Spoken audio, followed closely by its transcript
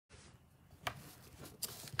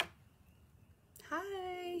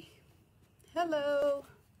Hello.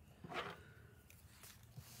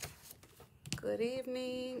 Good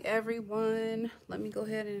evening, everyone. Let me go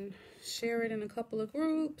ahead and share it in a couple of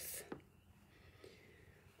groups.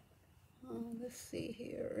 Let's see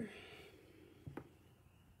here.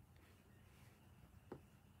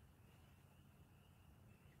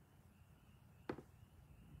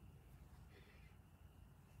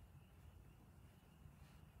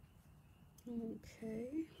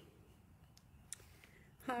 Okay.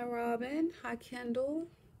 Hi, Robin. Hi, Kendall.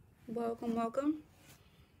 Welcome, welcome.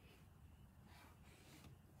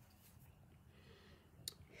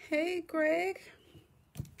 Hey, Greg.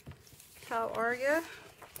 How are you?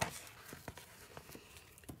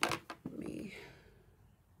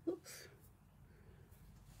 Oops.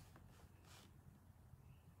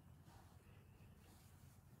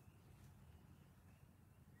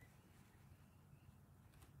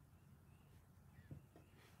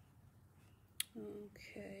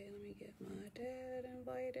 Okay, let me get my dad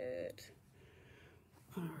invited.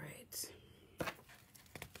 All right.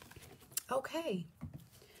 Okay.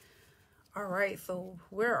 All right, so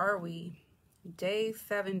where are we? Day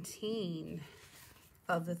 17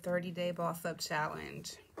 of the 30-day Boss Up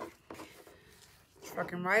Challenge.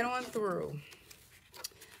 Trucking right on through.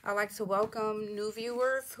 I'd like to welcome new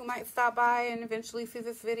viewers who might stop by and eventually see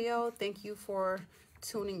this video. Thank you for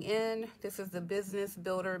tuning in. This is the Business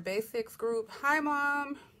Builder Basics group. Hi,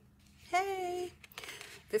 Mom. Hey.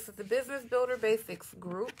 This is the Business Builder Basics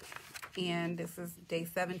group, and this is day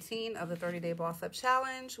 17 of the 30-day Boss Up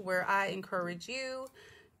Challenge, where I encourage you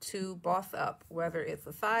to boss up, whether it's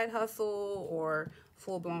a side hustle or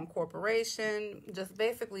full-blown corporation, just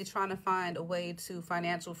basically trying to find a way to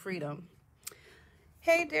financial freedom.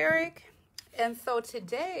 Hey, Derek. And so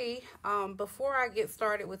today, before I get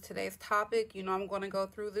started with today's topic, I'm going to go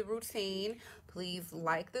through the routine. Please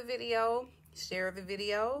like the video, share the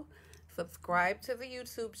video, subscribe to the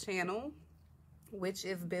YouTube channel, which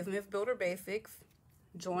is Business Builder Basics.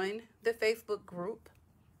 Join the Facebook group,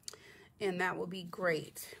 and that will be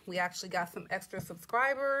great. We actually got some extra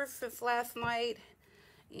subscribers since last night,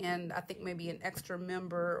 and I think maybe an extra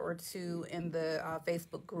member or two in the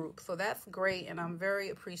Facebook group. So that's great, and I'm very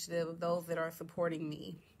appreciative of those that are supporting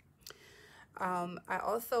me. I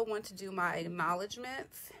also want to do my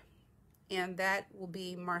acknowledgements, and that will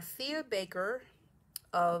be Marcia Baker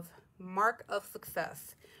of Mark of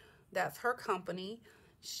Success. That's her company.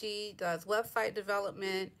 She does website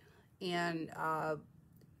development and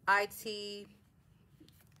IT,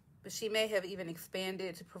 but she may have even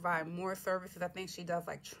expanded to provide more services. I think she does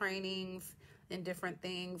like trainings and different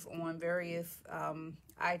things on various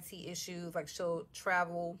IT issues. Like she'll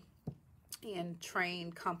travel and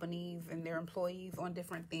train companies and their employees on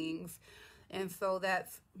different things. And so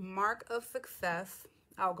that's Mark of Success.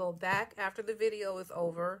 I'll go back after the video is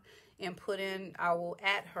over and I will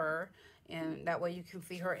add her, and that way you can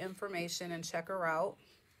see her information and check her out.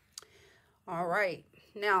 All right,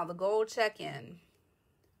 now the goal check-in.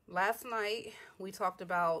 Last night we talked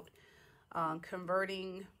about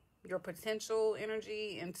converting your potential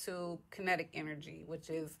energy into kinetic energy, which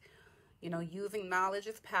is, using knowledge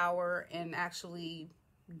as power and actually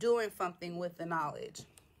doing something with the knowledge.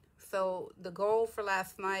 So the goal for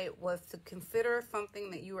last night was to consider something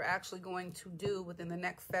that you were actually going to do within the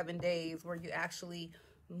next 7 days, where you actually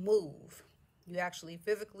move. You actually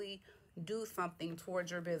physically do something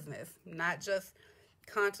towards your business, not just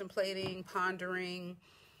contemplating, pondering,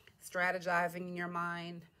 strategizing in your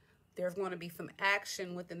mind. There's going to be some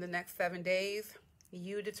action within the next 7 days.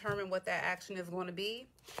 You determine what that action is going to be,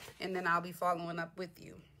 and then I'll be following up with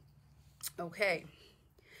you. Okay.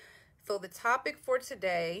 So the topic for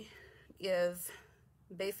today is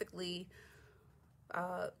basically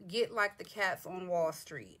get like the cats on Wall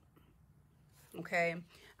Street. Okay.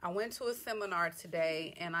 I went to a seminar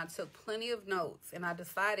today and I took plenty of notes, and I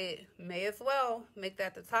decided may as well make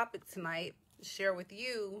that the topic tonight, share with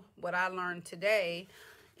you what I learned today.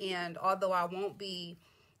 And although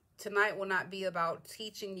tonight will not be about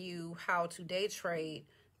teaching you how to day trade,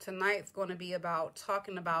 tonight's going to be about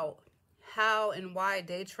talking about how and why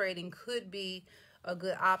day trading could be a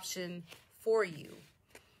good option for you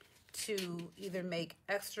to either make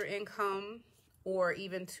extra income or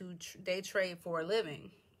even to day trade for a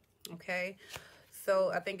living. Okay,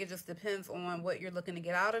 so I think it just depends on what you're looking to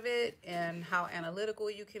get out of it and how analytical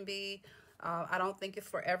you can be. I don't think it's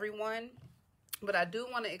for everyone, but I do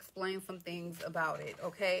want to explain some things about it.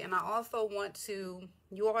 Okay, and I also want to,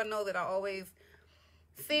 you all know that I always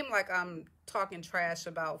seem like I'm talking trash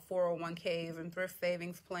about 401ks and thrift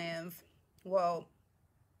savings plans. Well,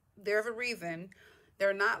 there's a reason.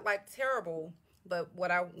 They're not like terrible, But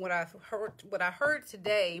what I heard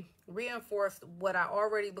today reinforced what I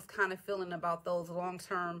already was kind of feeling about those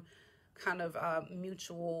long-term kind of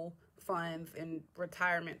mutual funds and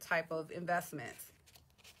retirement type of investments.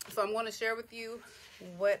 So I'm going to share with you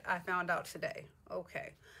what I found out today.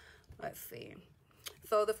 Okay, let's see.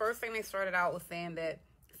 So the first thing they started out with saying that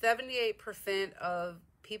 78% of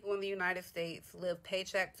people in the United States live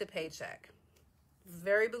paycheck to paycheck. It's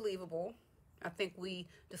very believable. I think we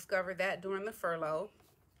discovered that during the furlough.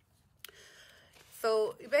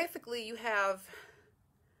 So basically you have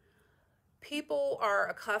people are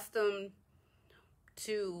accustomed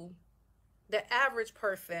to, the average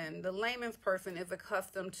person, the layman's person is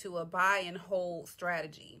accustomed to a buy and hold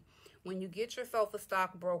strategy. When you get yourself a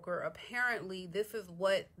stockbroker, apparently this is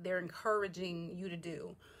what they're encouraging you to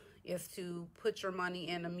do, is to put your money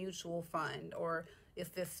in a mutual fund, or it's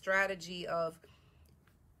this strategy of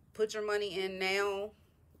put your money in now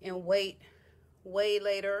and wait way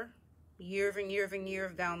later, years and years and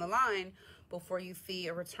years down the line, before you see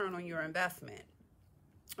a return on your investment.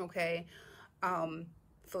 Okay,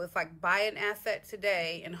 so it's like buy an asset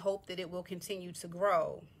today and hope that it will continue to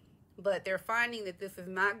grow. But they're finding that this is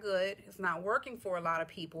not good. It's not working for a lot of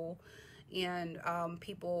people, and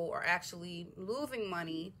people are actually losing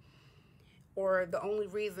money, or the only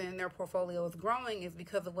reason their portfolio is growing is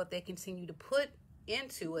because of what they continue to put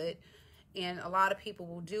into it. And a lot of people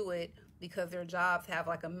will do it because their jobs have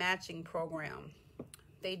like a matching program.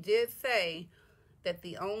 They did say that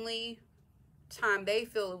the only time they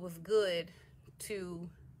feel it was good to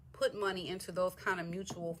put money into those kind of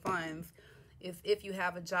mutual funds is if you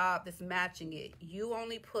have a job that's matching it. You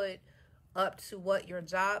only put up to what your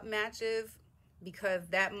job matches, because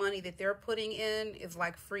that money that they're putting in is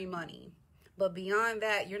like free money. But beyond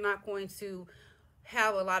that, you're not going to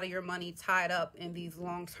have a lot of your money tied up in these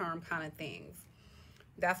long-term kind of things.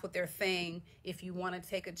 That's what they're saying. If you want to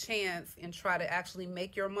take a chance and try to actually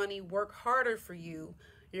make your money work harder for you,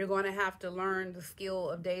 you're going to have to learn the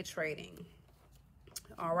skill of day trading.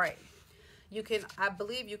 All right. I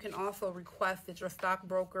believe you can also request that your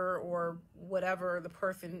stockbroker or whatever the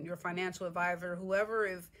person, your financial advisor, whoever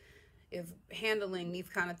is handling these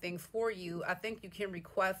kind of things for you, I think you can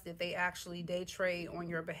request that they actually day trade on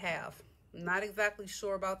your behalf. I'm not exactly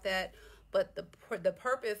sure about that, but the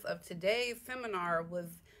purpose of today's seminar was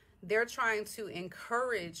they're trying to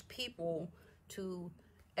encourage people to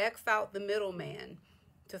X out the middleman,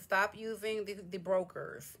 to stop using the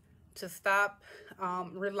brokers, to stop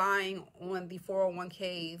relying on the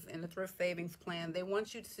 401ks and the thrift savings plan. They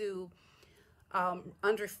want you to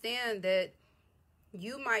understand that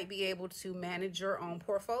you might be able to manage your own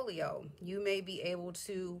portfolio. You may be able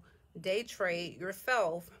to day trade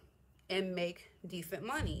yourself and make decent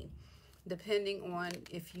money, depending on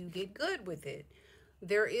if you get good with it.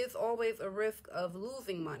 There is always a risk of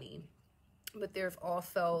losing money, but there's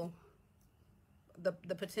also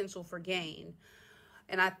the potential for gain.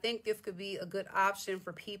 And I think this could be a good option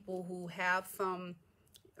for people who have some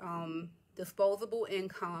disposable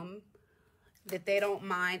income that they don't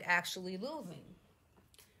mind actually losing.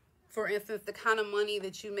 For instance, the kind of money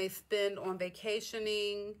that you may spend on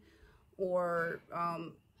vacationing or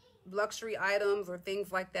luxury items or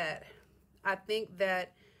things like that. I think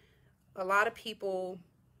that a lot of people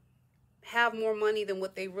have more money than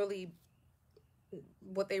what they really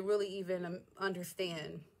even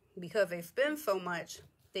understand, because they spend so much.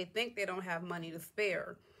 They think they don't have money to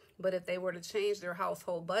spare. But if they were to change their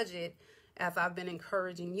household budget, as I've been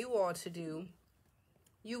encouraging you all to do,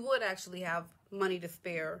 you would actually have money to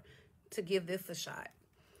spare to give this a shot.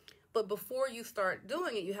 But before you start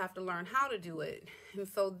doing it, you have to learn how to do it. And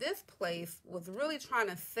so this place was really trying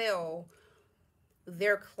to sell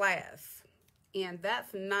their class. And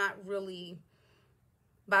that's not really,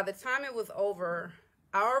 by the time it was over,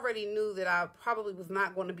 I already knew that I probably was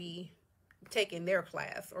not going to be taking their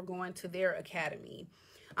class or going to their academy.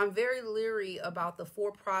 I'm very leery about the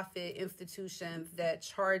for-profit institutions that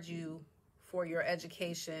charge you for your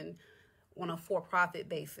education on a for-profit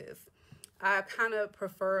basis. I kind of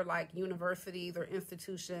prefer like universities or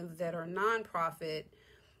institutions that are nonprofit,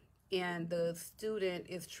 and the student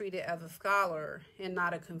is treated as a scholar and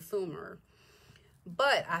not a consumer.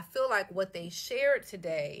 But I feel like what they shared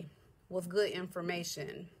today was good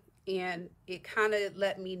information, and it kind of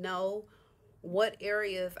let me know what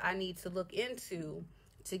areas I need to look into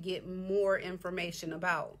to get more information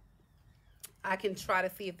about. I can try to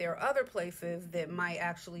see if there are other places that might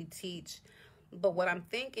actually teach, but what I'm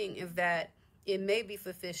thinking is that it may be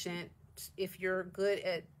sufficient if you're good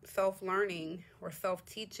at self-learning or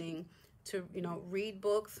self-teaching to, read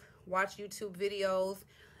books, watch YouTube videos,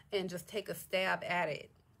 and just take a stab at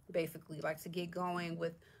it basically, like to get going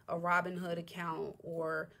with a Robinhood account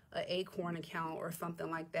or an Acorn account or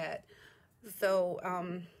something like that. So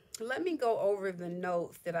let me go over the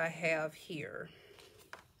notes that I have here.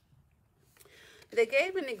 They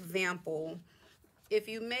gave an example. If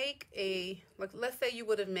you make like, let's say you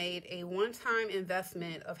would have made a one-time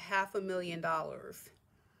investment of $500,000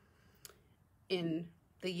 in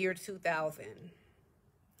the year 2000,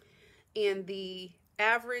 and the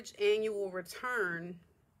average annual return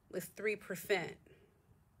was 3%.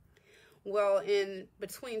 Well, in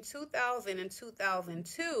between 2000 and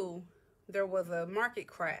 2002, there was a market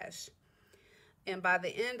crash. And by the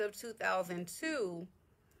end of 2002,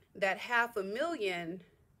 that $500,000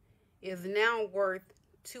 is now worth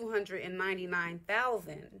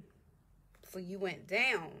 $299,000. So you went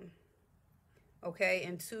down, okay,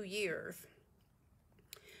 in 2 years.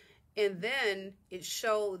 And then it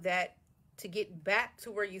showed that to get back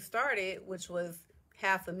to where you started, which was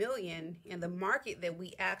 $500,000, in the market that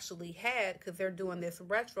we actually had, because they're doing this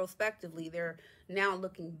retrospectively, they're now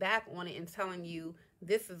looking back on it and telling you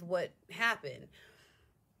this is what happened.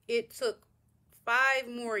 It took 5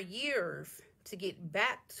 more years to get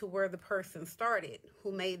back to where the person started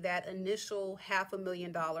who made that initial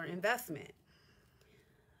 $500,000 investment.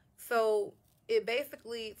 So it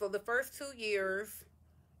basically, for the first 2 years,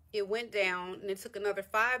 it went down, and it took another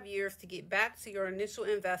 5 years to get back to your initial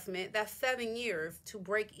investment. That's 7 years to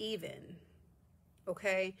break even.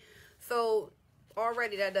 Okay? So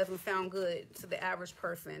already that doesn't sound good to the average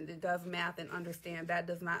person that does math and understand that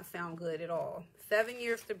does not sound good at all. 7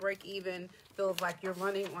 years to break even feels like you're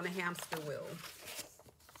running on a hamster wheel.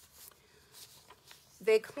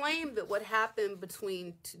 They claim that what happened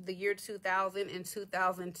between the year 2000 and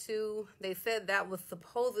 2002, they said that was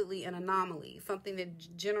supposedly an anomaly, something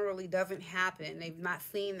that generally doesn't happen. They've not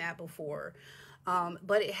seen that before.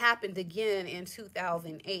 But it happened again in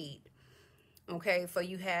 2008. Okay, so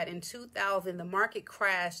you had in 2000, the market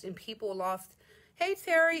crashed and people lost, hey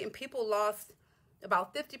Terry, and people lost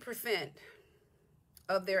about 50%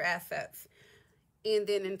 of their assets. And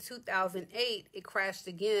then in 2008, it crashed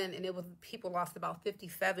again, and people lost about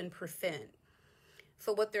 57%.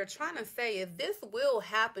 So what they're trying to say is this will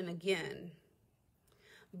happen again.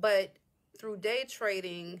 But through day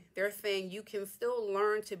trading, they're saying you can still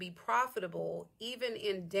learn to be profitable even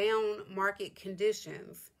in down market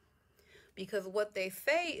conditions. Because what they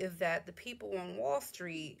say is that the people on Wall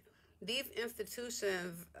Street, these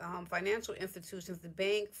institutions, financial institutions, the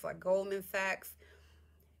banks like Goldman Sachs,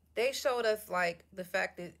 they showed us like the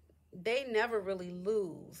fact that they never really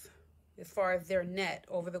lose as far as their net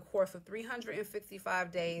over the course of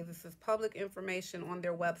 365 days. This is public information on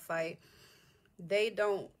their website. They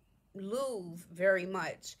don't lose very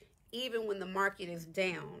much, even when the market is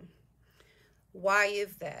down. Why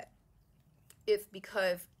is that? It's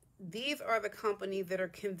because these are the companies that are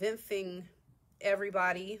convincing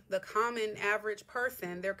everybody, the common average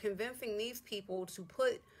person, they're convincing these people to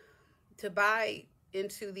buy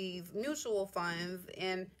into these mutual funds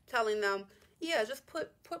and telling them, yeah, just put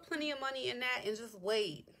plenty of money in that and just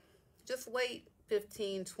wait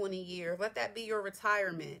 15, 20 years. Let that be your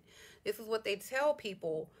retirement. This is what they tell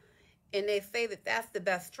people, and they say that that's the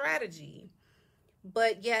best strategy,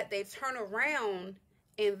 but yet they turn around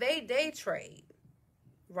and they day trade,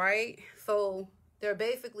 right? So they're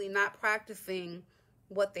basically not practicing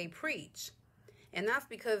what they preach, and that's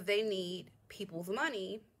because they need people's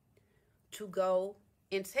money to go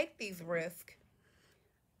and take these risks,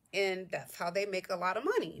 and that's how they make a lot of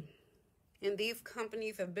money. And these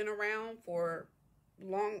companies have been around for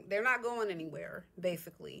long. They're not going anywhere,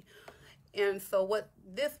 basically. And so what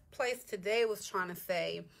this place today was trying to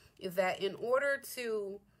say is that in order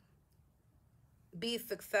to be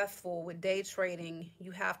successful with day trading,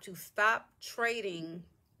 you have to stop trading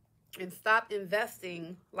and stop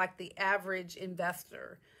investing like the average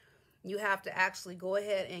investor. You have to actually go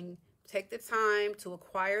ahead and take the time to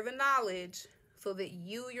acquire the knowledge so that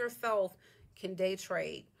you yourself can day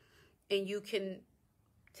trade, and you can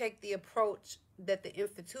take the approach that the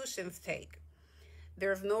institutions take.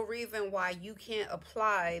 There's no reason why you can't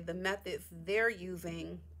apply the methods they're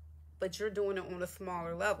using, but you're doing it on a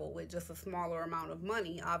smaller level with just a smaller amount of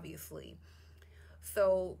money, obviously.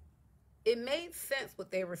 So it made sense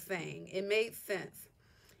what they were saying. It made sense.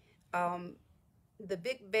 The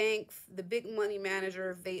big banks, the big money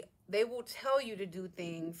managers, they will tell you to do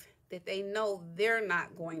things that they know they're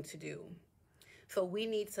not going to do. So we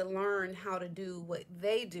need to learn how to do what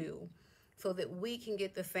they do so that we can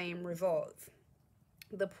get the same results.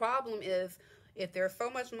 The problem is, if there's so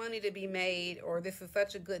much money to be made, or this is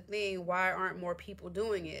such a good thing, why aren't more people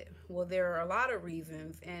doing it? Well, there are a lot of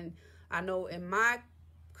reasons. And I know in my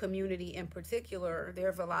community in particular,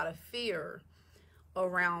 there's a lot of fear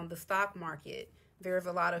around the stock market. There's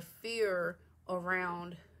a lot of fear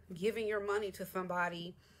around giving your money to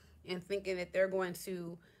somebody and thinking that they're going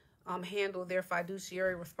to handle their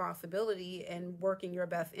fiduciary responsibility and work in your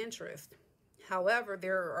best interest. However,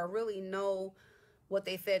 there are really no, what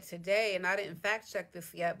they said today, and I didn't fact check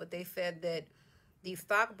this yet, but they said that these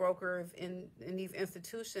stockbrokers in these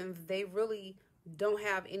institutions, they really don't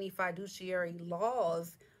have any fiduciary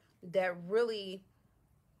laws that really,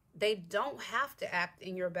 they don't have to act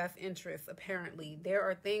in your best interest, apparently. There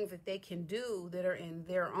are things that they can do that are in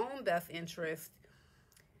their own best interest.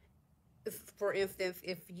 For instance,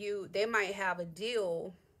 they might have a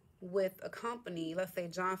deal with a company, let's say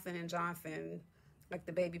Johnson & Johnson, like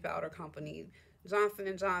the baby powder company,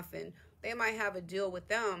 Johnson & Johnson, they might have a deal with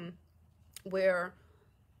them where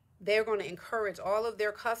they're going to encourage all of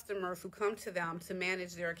their customers who come to them to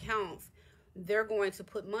manage their accounts. They're going to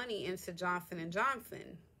put money into Johnson &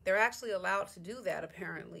 Johnson. They're actually allowed to do that,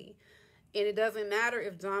 apparently. And it doesn't matter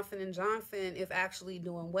if Johnson & Johnson is actually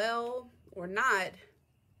doing well or not.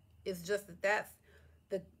 It's just that that's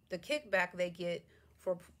the kickback they get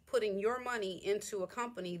for putting your money into a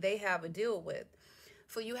company they have a deal with.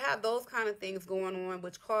 So you have those kind of things going on,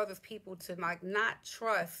 which causes people to like not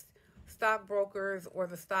trust stockbrokers or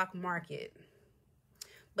the stock market.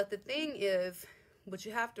 But the thing is, what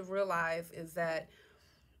you have to realize is that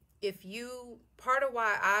part of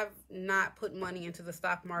why I've not put money into the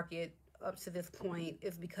stock market up to this point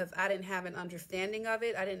is because I didn't have an understanding of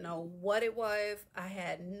it. I didn't know what it was. I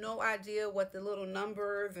had no idea what the little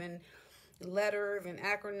numbers and letters and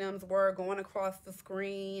acronyms were going across the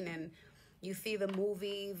screen. And you see the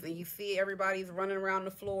movies and you see everybody's running around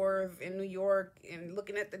the floors in New York and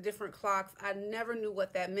looking at the different clocks. I never knew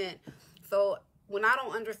what that meant. So when I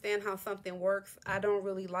don't understand how something works, I don't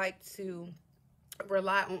really like to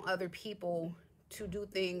rely on other people to do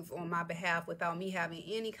things on my behalf without me having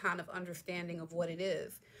any kind of understanding of what it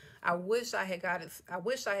is. I wish I had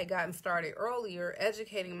gotten started earlier,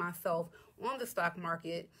 educating myself on the stock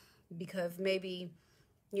market, because maybe,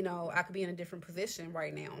 I could be in a different position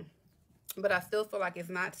right now. But I still feel like it's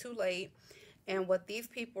not too late. And what these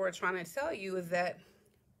people are trying to tell you is that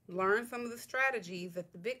learn some of the strategies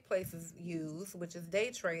that the big places use, which is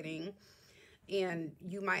day trading, and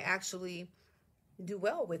you might actually do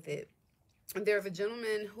well with it. And there's a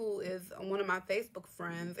gentleman who is one of my Facebook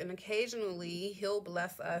friends, and occasionally he'll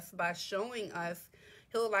bless us by showing us,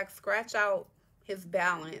 he'll like scratch out his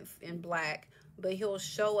balance in black, but he'll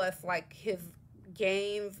show us like his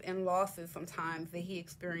gains and losses sometimes that he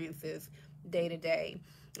experiences day to day.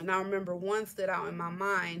 And I remember one stood out in my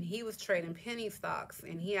mind. He was trading penny stocks,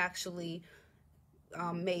 and he actually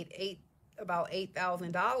made about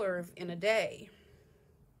 $8,000 in a day.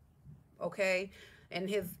 Okay. And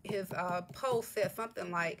his post said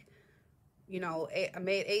something like, I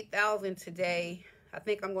made $8,000 today. I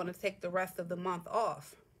think I'm going to take the rest of the month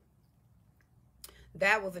off.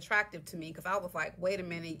 That was attractive to me because I was like, wait a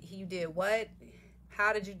minute, you did what?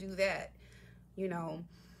 How did you do that?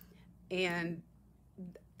 And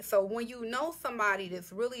so when you know somebody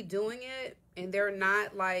that's really doing it and they're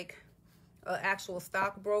not like an actual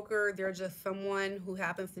stockbroker, they're just someone who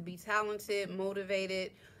happens to be talented,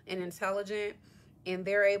 motivated, and intelligent, and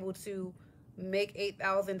they're able to make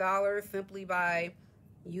 $8,000 simply by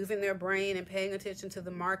using their brain and paying attention to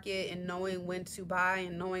the market and knowing when to buy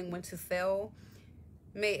and knowing when to sell,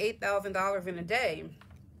 made $8,000 in a day.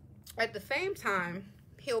 At the same time,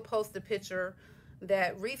 he'll post a picture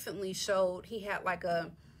that recently showed he had like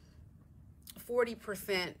a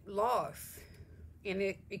 40% loss, and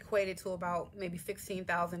it equated to about maybe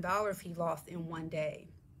 $16,000 he lost in one day.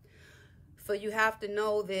 So you have to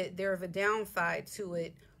know that there's a downside to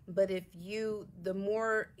it. But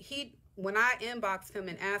when I inboxed him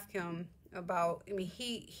and asked him about,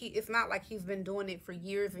 it's not like he's been doing it for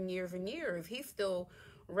years and years and years. He's still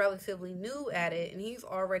relatively new at it, and he's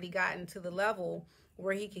already gotten to the level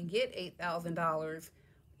where he can get $8,000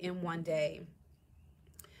 in one day.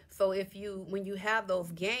 So when you have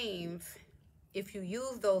those gains, if you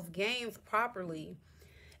use those gains properly,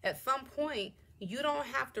 at some point, you don't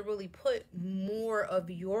have to really put more of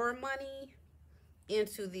your money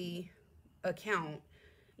into the account.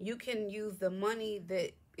 You can use the money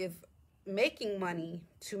that is making money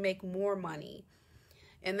to make more money.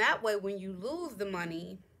 And that way, when you lose the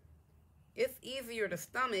money, it's easier to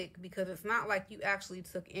stomach because it's not like you actually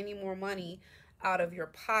took any more money out of your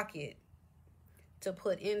pocket to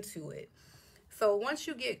put into it. So once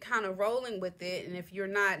you get kind of rolling with it, and if you're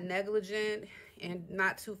not negligent and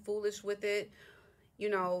not too foolish with it, you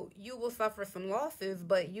will suffer some losses,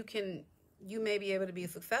 but you can you may be able to be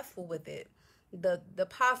successful with it. The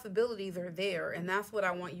possibilities are there, and that's what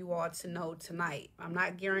I want you all to know tonight. I'm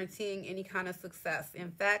not guaranteeing any kind of success.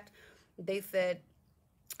 In fact, they said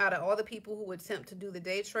out of all the people who attempt to do the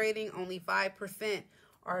day trading, only 5%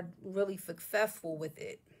 are really successful with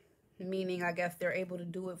it. Meaning, I guess they're able to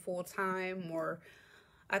do it full time, or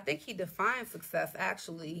I think he defined success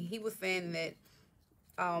actually. He was saying that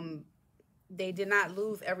they did not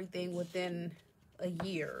lose everything within a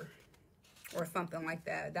year or something like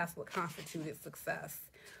that. That's what constituted success.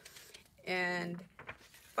 And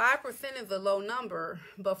 5% is a low number,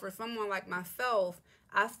 but for someone like myself,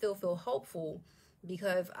 I still feel hopeful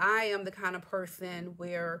because I am the kind of person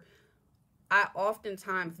where I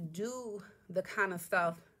oftentimes do the kind of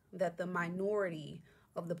stuff that the minority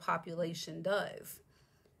of the population does.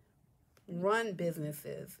 Run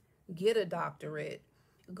businesses, get a doctorate,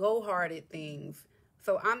 go hard at things.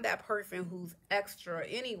 So I'm that person who's extra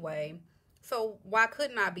anyway. So why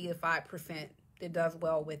couldn't I be the 5% that does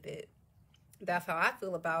well with it? That's how I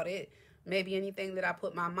feel about it. Maybe anything that I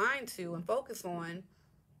put my mind to and focus on,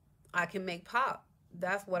 I can make pop.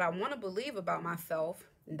 That's what I want to believe about myself.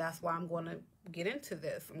 And that's why I'm going to get into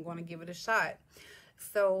this. I'm going to give it a shot.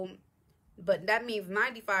 So, but that means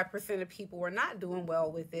 95% of people are not doing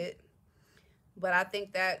well with it. But I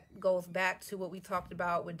think that goes back to what we talked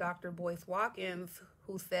about with Dr. Boyce Watkins,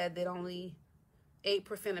 who said that only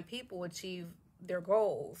 8% of people achieve their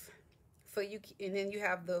goals. So and then you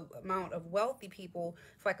have the amount of wealthy people.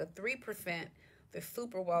 It's like a 3% that's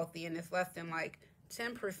super wealthy, and it's less than like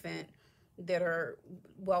 10% that are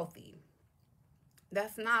wealthy.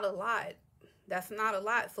 That's not a lot. That's not a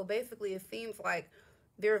lot. So basically it seems like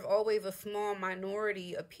there's always a small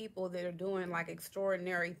minority of people that are doing like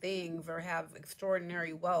extraordinary things or have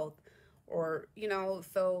extraordinary wealth, or,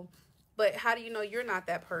 so, but how do you know you're not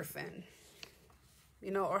that person?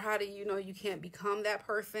 Or how do you know you can't become that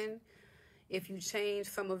person? If you change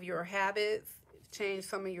some of your habits, change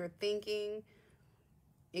some of your thinking,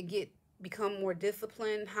 become more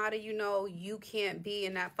disciplined, how do you know you can't be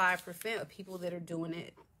in that 5% of people that are doing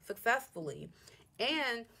it successfully?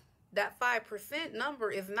 And that 5%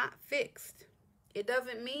 number is not fixed. It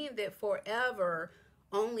doesn't mean that forever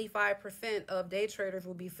only 5% of day traders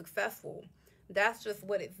will be successful. That's just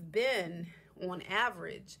what it's been on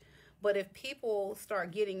average. But if people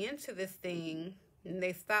start getting into this thing and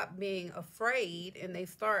they stop being afraid and they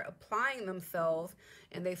start applying themselves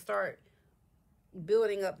and they start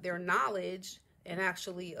building up their knowledge and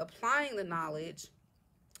actually applying the knowledge,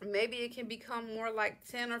 maybe it can become more like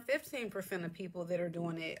 10 or 15% of people that are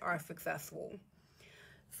doing it are successful.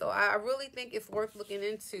 So I really think it's worth looking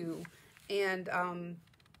into. And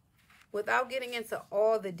without getting into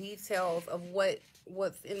all the details of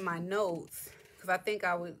what's in my notes, because I think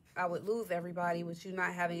I would lose everybody with you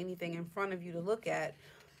not having anything in front of you to look at.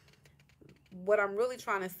 What I'm really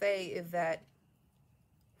trying to say is that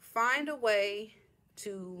find a way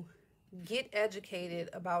to get educated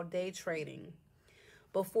about day trading.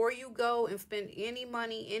 Before you go and spend any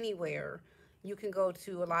money anywhere, you can go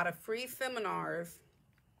to a lot of free seminars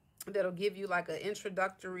that'll give you like an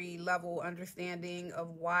introductory level understanding of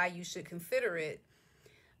why you should consider it.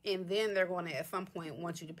 And then they're going to, at some point,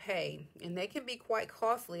 want you to pay. And they can be quite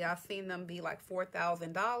costly. I've seen them be like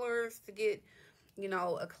 $4,000 to get,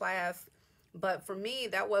 a class. But for me,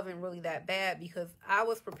 that wasn't really that bad because I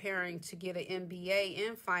was preparing to get an MBA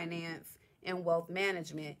in finance and wealth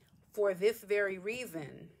management for this very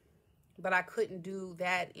reason. But I couldn't do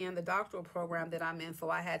that in the doctoral program that I'm in, so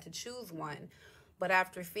I had to choose one. But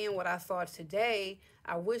after seeing what I saw today,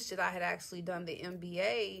 I wish that I had actually done the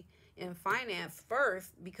MBA in finance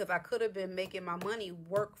first, because I could have been making my money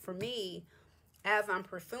work for me as I'm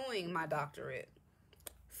pursuing my doctorate.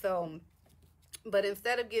 So, but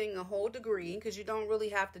instead of getting a whole degree, because you don't really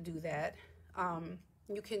have to do that,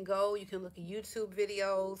 you can look at YouTube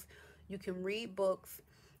videos, you can read books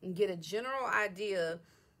and get a general idea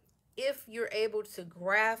if you're able to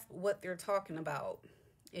grasp what they're talking about.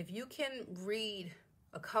 If you can read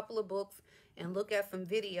a couple of books and look at some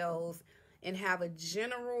videos and have a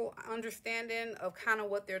general understanding of kind of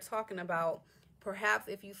what they're talking about, perhaps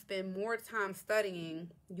if you spend more time studying,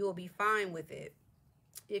 you'll be fine with it.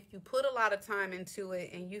 If you put a lot of time into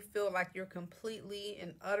it and you feel like you're completely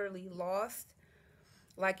and utterly lost,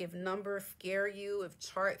 like if numbers scare you, if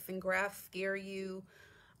charts and graphs scare you,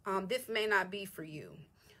 this may not be for you.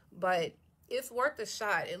 But it's worth a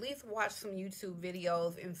shot. At least watch some YouTube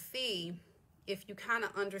videos and see if you kind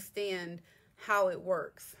of understand how it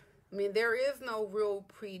works. I mean, there is no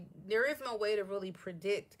way to really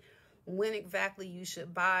predict when exactly you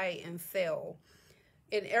should buy and sell.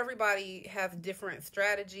 And everybody has different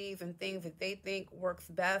strategies and things that they think works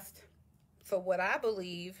best. So what I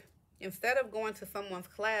believe, instead of going to someone's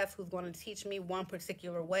class who's going to teach me one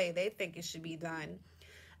particular way they think it should be done,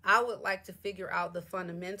 I would like to figure out the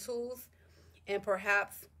fundamentals and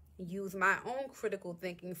perhaps use my own critical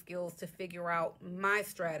thinking skills to figure out my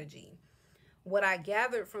strategy. What I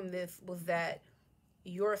gathered from this was that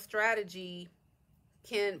your strategy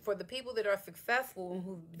can, for the people that are successful,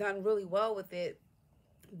 who've done really well with it,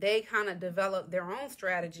 they kind of develop their own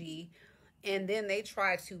strategy, and then they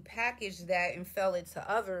try to package that and sell it to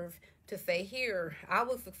others to say, here, I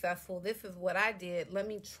was successful. This is what I did. Let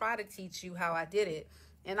me try to teach you how I did it.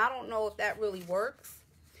 And I don't know if that really works,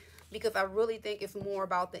 because I really think it's more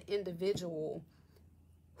about the individual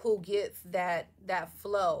who gets that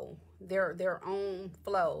flow, their own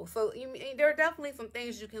flow. So there are definitely some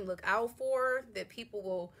things you can look out for that people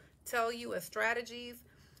will tell you as strategies.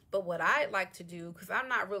 But what I'd like to do, because I'm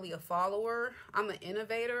not really a follower, I'm an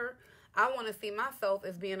innovator. I want to see myself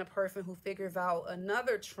as being a person who figures out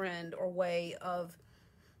another trend or way of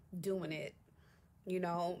doing it. You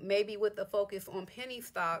know, maybe with the focus on penny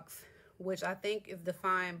stocks, which I think is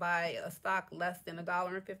defined by a stock less than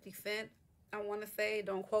 $1.50. I want to say,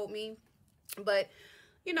 don't quote me, but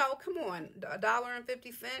you know, come on,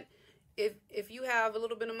 $1.50. If you have a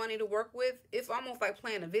little bit of money to work with, it's almost like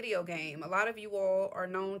playing a video game. A lot of you all are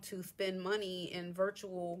known to spend money in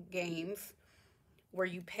virtual games where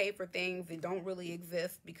you pay for things that don't really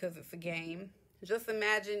exist because it's a game. Just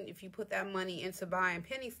imagine if you put that money into buying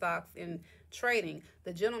penny stocks and trading.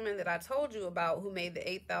 The gentleman that I told you about who made the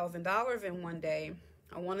 $8,000 in one day,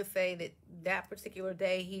 I want to say that that particular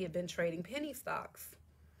day he had been trading penny stocks.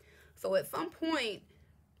 So at some point,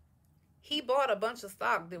 he bought a bunch of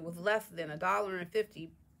stock that was less than $1.50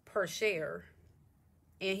 per share,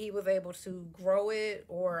 and he was able to grow it,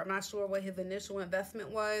 or I'm not sure what his initial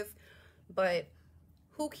investment was, but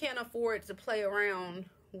who can't afford to play around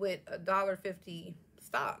with $1.50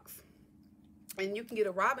 stocks? And you can get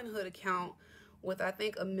a Robinhood account with, I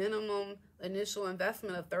think, a minimum initial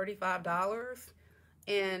investment of $35,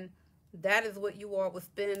 and that is what you all would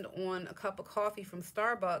spend on a cup of coffee from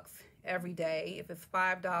Starbucks every day. If it's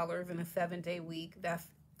 $5 in a 7-day week, that's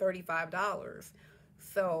 $35.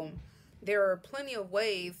 So there are plenty of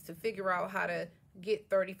ways to figure out how to get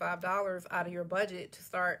 $35 out of your budget to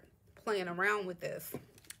start playing around with this.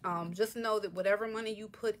 Just know that whatever money you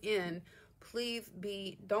put in,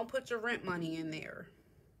 don't put your rent money in there.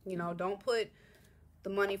 You know, don't put the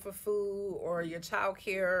money for food or your child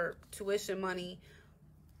care tuition money.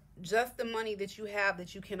 Just the money that you have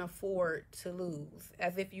that you can afford to lose,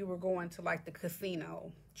 as if you were going to like the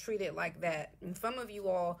casino. Treat it like that. And some of you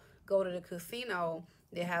all go to the casino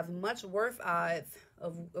that have much worse odds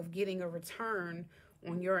of getting a return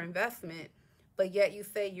on your investment, but yet you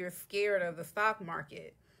say you're scared of the stock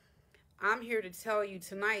market. I'm here to tell you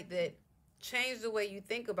tonight that change the way you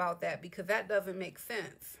think about that, because that doesn't make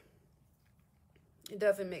sense. It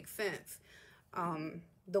doesn't make sense.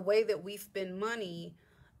 The way that we spend money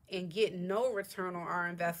and get no return on our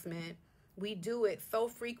investment, we do it so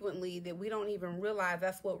frequently that we don't even realize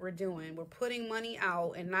that's what we're doing. We're putting money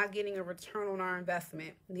out and not getting a return on our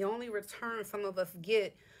investment. The only return some of us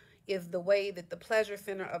get is the way that the pleasure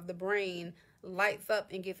center of the brain lights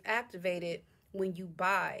up and gets activated when you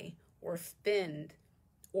buy or spend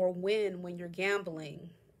or win when you're gambling,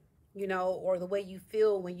 you know, or the way you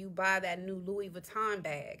feel when you buy that new Louis Vuitton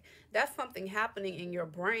bag. That's something happening in your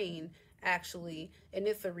brain, actually, and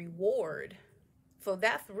it's a reward. So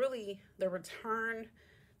that's really the return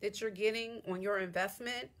that you're getting on your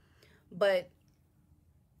investment. But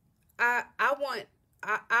I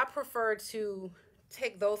prefer to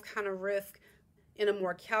take those kind of risks in a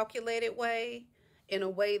more calculated way, in a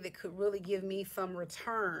way that could really give me some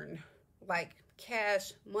return, like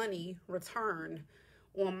cash money return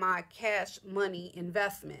on my cash money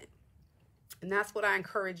investment. And that's what I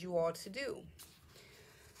encourage you all to do.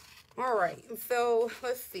 All right, so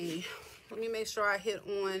let's see. Let me make sure I hit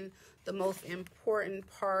on the most important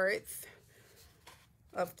parts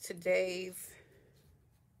of today's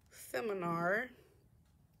seminar.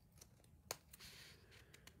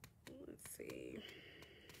 Let's see.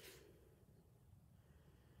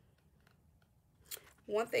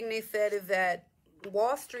 One thing they said is that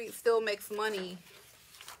Wall Street still makes money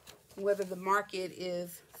whether the market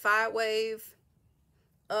is sideways,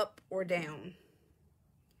 up, or down.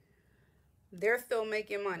 They're still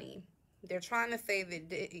making money. They're trying to say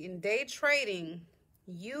that in day trading,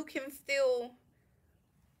 you can still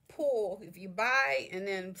pull, if you buy and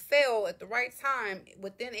then sell at the right time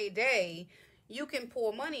within a day, you can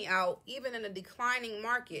pull money out even in a declining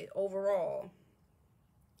market overall.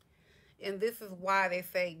 And this is why they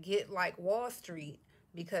say get like Wall Street,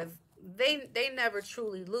 because they never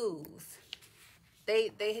truly lose.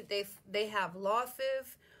 They have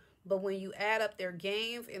losses, but when you add up their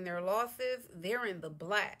gains and their losses, they're in the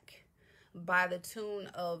black by the tune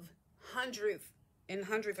of hundreds and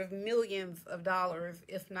hundreds of millions of dollars,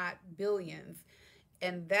 if not billions.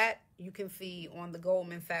 And that you can see on the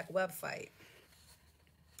Goldman Sachs website.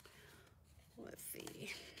 Let's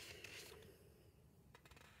see.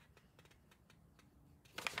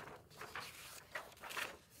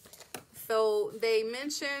 So they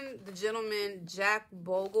mentioned the gentleman Jack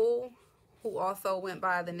Bogle, who also went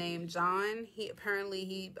by the name John. He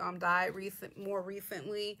died more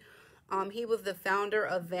recently. He was the founder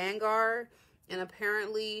of Vanguard, and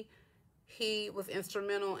apparently he was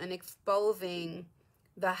instrumental in exposing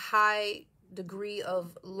the high degree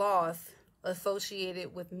of loss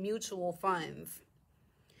associated with mutual funds.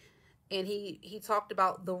 And he talked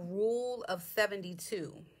about the rule of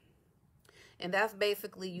 72. And that's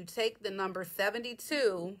basically you take the number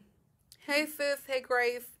 72. Hey sis, hey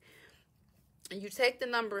Grace. And you take the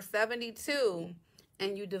number 72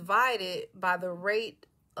 and you divide it by the rate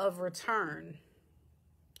of return.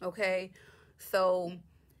 Okay? So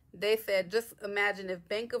they said, just imagine if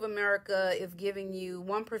Bank of America is giving you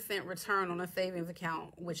 1% return on a savings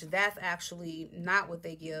account, which that's actually not what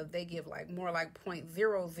they give. They give like more like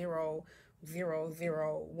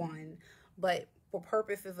 0.00001. But for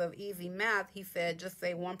purposes of easy math, he said just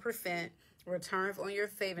say 1% returns on your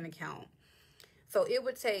saving account. So it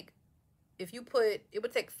would take, it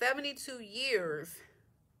would take 72 years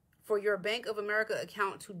for your Bank of America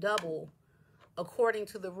account to double according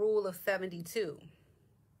to the rule of 72.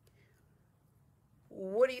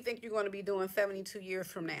 What do you think you're going to be doing 72 years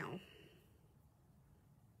from now?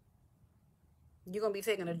 You're going to be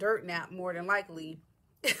taking a dirt nap more than likely.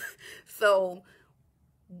 So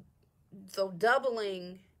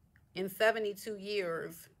doubling in 72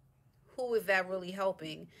 years, who is that really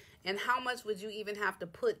helping? And how much would you even have to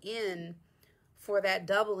put in for that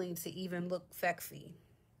doubling to even look sexy?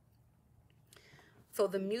 So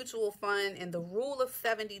the mutual fund and the rule of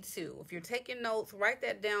 72, if you're taking notes, write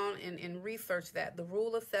that down and research that. The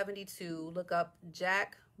rule of 72, look up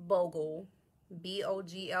Jack Bogle,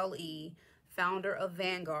 B-O-G-L-E, founder of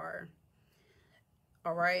Vanguard.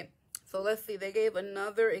 All right. So let's see. They gave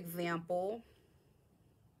another example.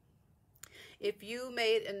 If you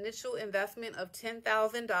made initial investment of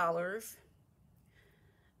 $10,000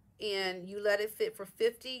 and you let it sit for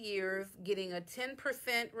 50 years, getting a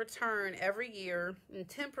 10% return every year, and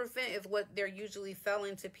 10% is what they're usually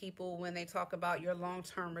selling to people when they talk about your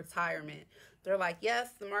long-term retirement. They're like, yes,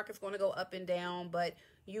 the market's going to go up and down, but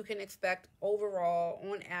you can expect overall,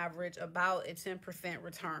 on average, about a 10%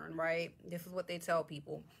 return, right? This is what they tell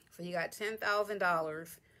people. So you got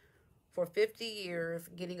 $10,000 for 50 years,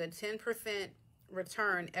 getting a 10%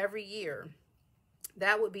 return every year.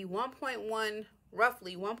 That would be roughly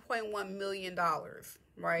 $1.1 million,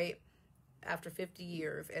 right? After 50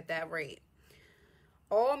 years at that rate.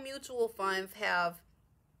 All mutual funds have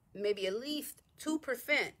maybe at least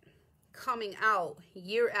 2% coming out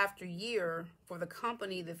year after year for the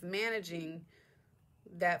company that's managing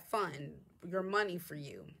that fund, your money for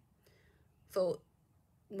you. So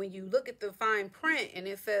when you look at the fine print and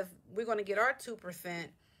it says we're going to get our 2%,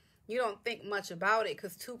 you don't think much about it,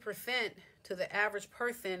 because 2% to the average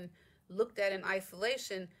person looked at in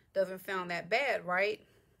isolation doesn't sound that bad, right?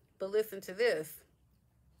 But listen to this.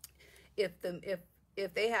 If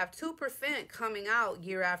they have 2% coming out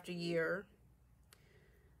year after year,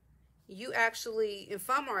 you actually, and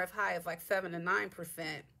some are as high as like 7 to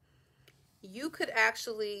 9%, you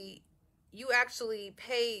actually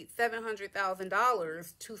paid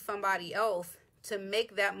 $700,000 to somebody else to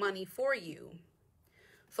make that money for you.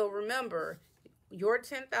 So remember, your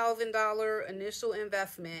 $10,000 initial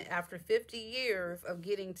investment after 50 years of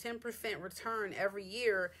getting 10% return every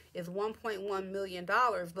year is $1.1 million.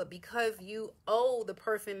 But because you owe the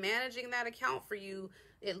person managing that account for you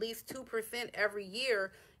at least 2% every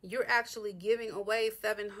year, you're actually giving away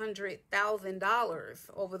 $700,000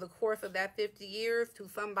 over the course of that 50 years to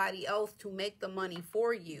somebody else to make the money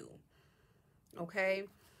for you. Okay?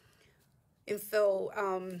 And so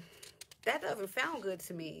that doesn't sound good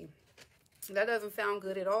to me. That doesn't sound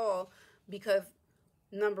good at all, because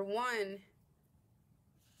number one,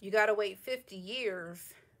 you got to wait 50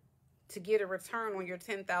 years to get a return on your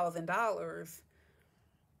 $10,000.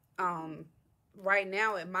 Right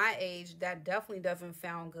now at my age, that definitely doesn't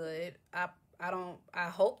sound good. I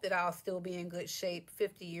hope that I'll still be in good shape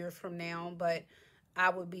 50 years from now, but I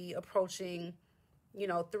would be approaching,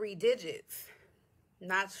 3 digits.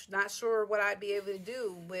 Not sure what I'd be able to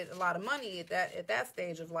do with a lot of money at that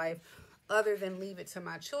stage of life, other than leave it to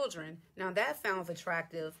my children. Now that sounds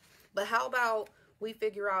attractive, but how about we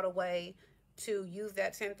figure out a way to use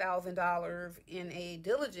that $10,000 in a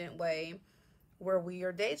diligent way where we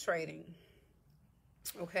are day trading?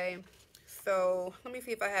 Okay, so let me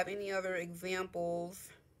see if I have any other examples.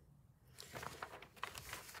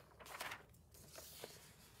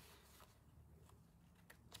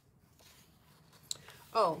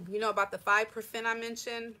 Oh, you know about the 5% I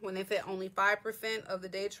mentioned when they said only 5% of the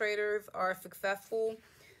day traders are successful?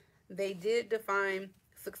 They did define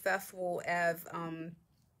successful as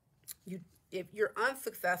if you're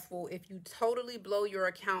unsuccessful if you totally blow your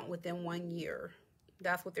account within 1 year.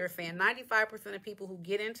 That's what they're saying. 95% of people who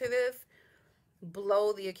get into this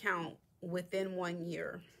blow the account within 1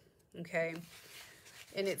 year. Okay.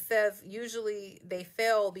 And it says usually they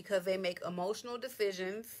fail because they make emotional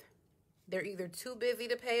decisions. They're either too busy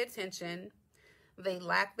to pay attention, they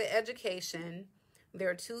lack the education,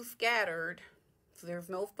 they're too scattered, so there's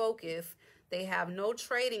no focus, they have no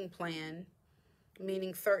trading plan,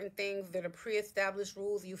 meaning certain things that are pre-established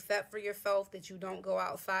rules you set for yourself that you don't go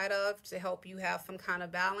outside of to help you have some kind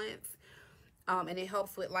of balance. And it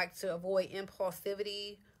helps with to avoid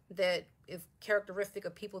impulsivity that is characteristic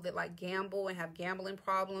of people that gamble and have gambling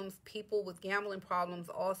problems. People with gambling problems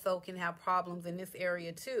also can have problems in this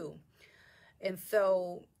area too. And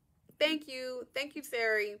so, thank you,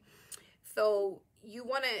 Terry. So you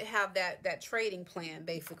want to have that trading plan,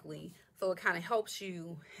 basically. So it kind of helps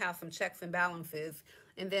you have some checks and balances.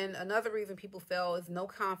 And then another reason people fail is no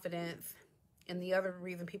confidence. And the other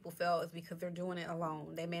reason people fail is because they're doing it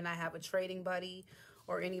alone. They may not have a trading buddy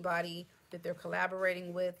or anybody that they're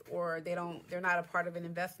collaborating with, or they're not a part of an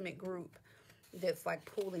investment group that's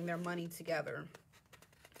pooling their money together.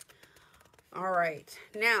 All right,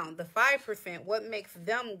 now the 5%, what makes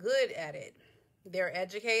them good at it? They're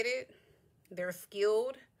educated, they're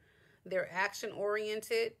skilled, they're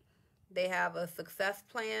action-oriented, they have a success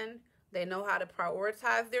plan, they know how to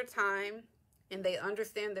prioritize their time, and they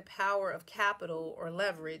understand the power of capital or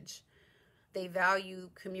leverage. They value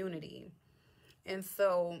community. And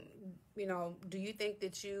so, do you think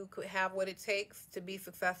that you could have what it takes to be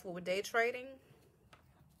successful with day trading?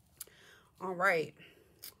 All right.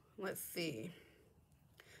 Let's see.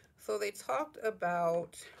 So they talked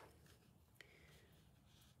about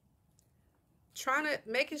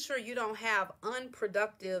making sure you don't have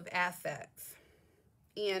unproductive assets.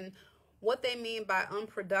 And what they mean by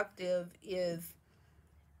unproductive is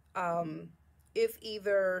it's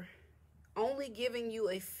either only giving you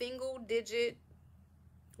a single-digit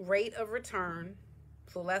rate of return,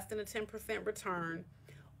 so less than a 10% return,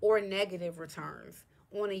 or negative returns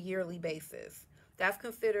on a yearly basis. That's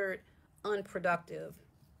considered unproductive.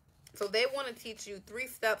 So they want to teach you 3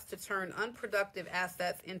 steps to turn unproductive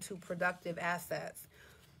assets into productive assets.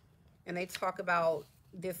 And they talk about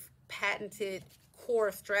this patented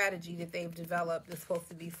core strategy that they've developed that's supposed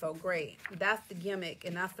to be so great. That's the gimmick,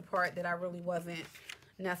 and that's the part that I really wasn't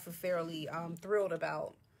necessarily thrilled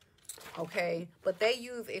about. Okay, but they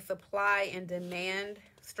use a supply and demand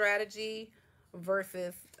strategy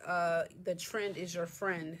versus the trend is your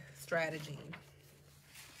friend strategy.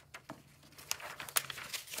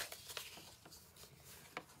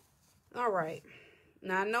 All right.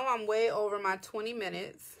 Now, I know I'm way over my 20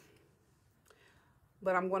 minutes,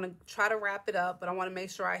 but I'm going to try to wrap it up, but I want to make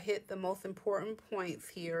sure I hit the most important points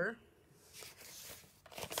here.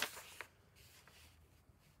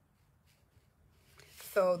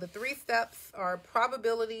 So the 3 steps are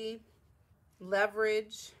probability,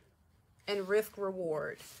 leverage, and risk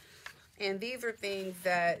reward. And these are things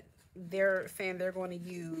that they're saying they're going to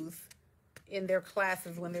use in their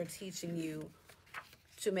classes when they're teaching you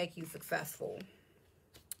to make you successful.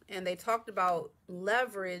 And they talked about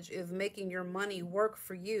leverage is making your money work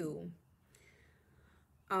for you.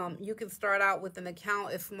 You can start out with an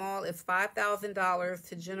account as small as $5,000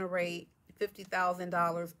 to generate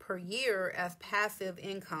 $50,000 per year as passive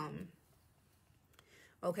income.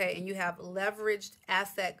 Okay, and you have leveraged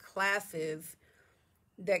asset classes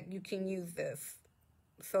that you can use this.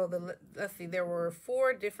 So let's see, there were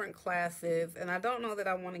 4 different classes, and I don't know that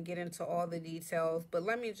I want to get into all the details, but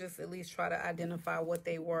let me just at least try to identify what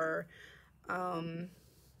they were.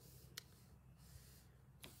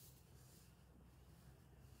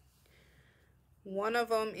 One of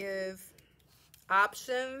them is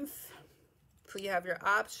options. So you have your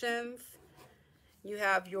options, you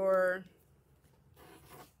have your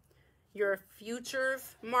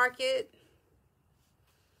futures market.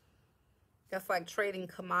 That's like trading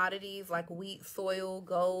commodities like wheat, soil,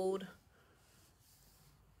 gold.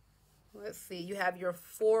 let's see, you have your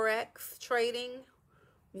Forex trading,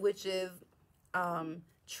 which is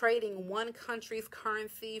trading one country's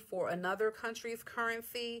currency for another country's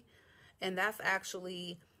currency. And that's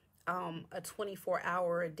actually a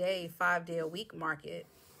 24-hour a day, 5-day-a-week market.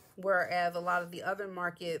 Whereas a lot of the other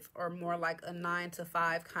markets are more like a 9 to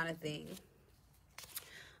 5 kind of thing.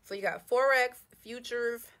 So you got Forex,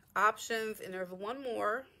 futures, options, and there's one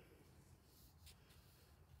more.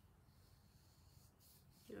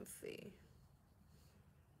 Let's see.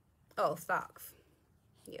 Oh, stocks.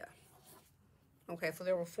 Yeah. Okay, so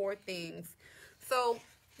there were 4 things. So,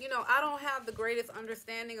 you know, I don't have the greatest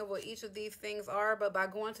understanding of what each of these things are, but by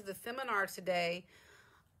going to the seminar today,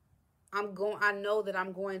 I know that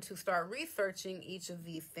I'm going to start researching each of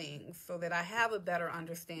these things so that I have a better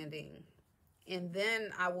understanding. And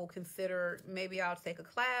then I will consider, maybe I'll take a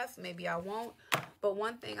class, maybe I won't. But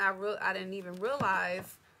one thing I didn't even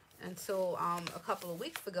realize until a couple of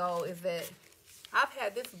weeks ago is that I've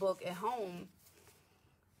had this book at home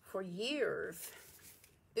for years.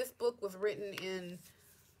 This book was written in,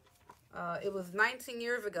 it was 19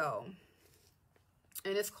 years ago.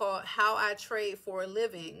 And it's called How I Trade for a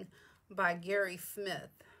Living by Gary Smith.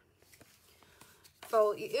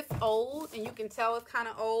 So it's old, and you can tell it's kind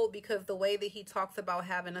of old because the way that he talks about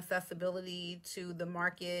having accessibility to the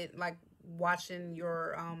market, like watching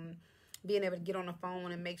your, being able to get on the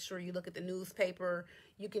phone and make sure you look at the newspaper,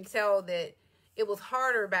 you can tell that it was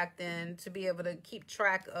harder back then to be able to keep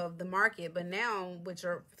track of the market. But now with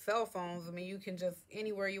your cell phones, I mean, you can just,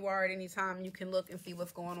 anywhere you are at any time, you can look and see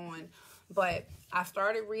what's going on. But I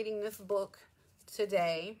started reading this book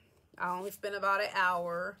today. I only spent about an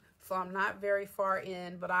hour, so I'm not very far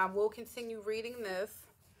in, but I will continue reading this.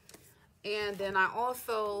 And then I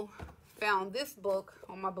also found this book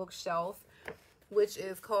on my bookshelf, which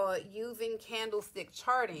is called Using Candlestick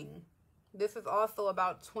Charting. This is also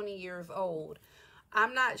about 20 years old.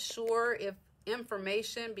 I'm not sure if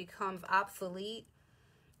information becomes obsolete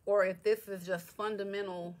or if this is just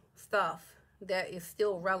fundamental stuff that is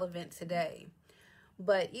still relevant today.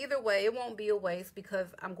 But either way, it won't be a waste because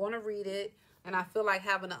I'm going to read it, and I feel like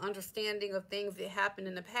having an understanding of things that happened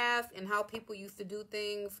in the past and how people used to do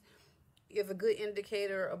things is a good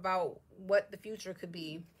indicator about what the future could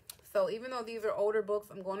be. So even though these are older books,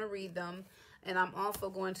 I'm going to read them, and I'm also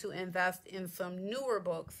going to invest in some newer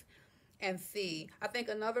books and see. I think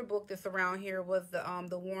another book that's around here was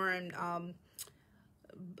the Warren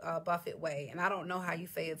Buffett way, and I don't know how you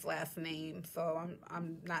say his last name, so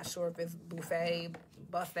I'm not sure if it's Buffet,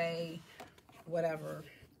 whatever.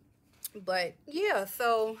 But yeah,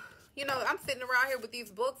 so you know, I'm sitting around here with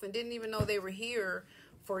these books and didn't even know they were here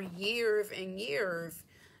for years and years,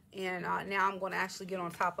 and now I'm going to actually get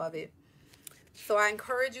on top of it. So I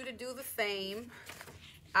encourage you to do the same.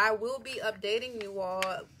 I will be updating you all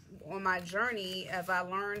on my journey as I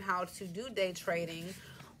learn how to do day trading.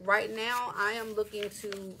 Right now, I'm looking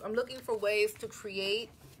for ways to create,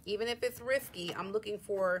 even if it's risky, I'm looking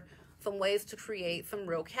for some ways to create some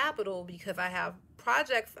real capital because I have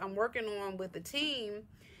projects I'm working on with the team,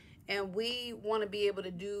 and we want to be able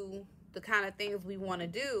to do the kind of things we want to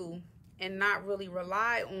do and not really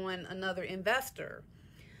rely on another investor.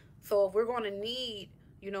 So if we're going to need,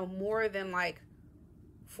 you know, more than like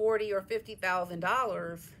 $40,000 or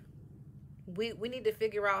 $50,000, we need to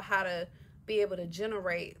figure out how to be able to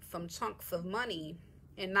generate some chunks of money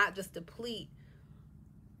and not just deplete,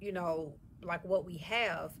 you know, like what we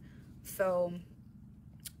have. So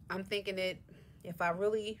I'm thinking that if I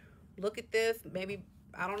really look at this, maybe,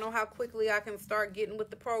 I don't know how quickly I can start getting with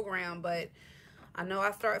the program, but I know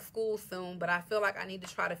I start school soon, but I feel like I need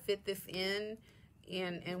to try to fit this in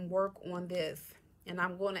and work on this. And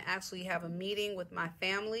I'm going to actually have a meeting with my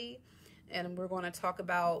family, and we're going to talk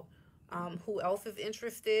about who else is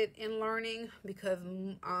interested in learning, because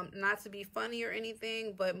not to be funny or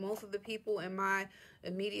anything, but most of the people in my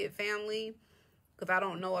immediate family, because I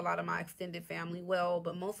don't know a lot of my extended family well,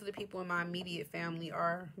 but most of the people in my immediate family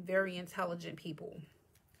are very intelligent people.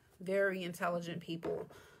 Very intelligent people.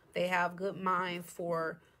 They have good minds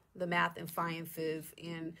for the math and sciences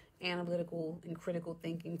and analytical and critical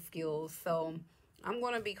thinking skills. So I'm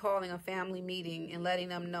going to be calling a family meeting and letting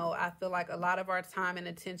them know I feel like a lot of our time and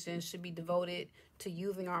attention should be devoted to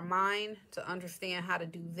using our mind to understand how to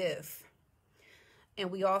do this.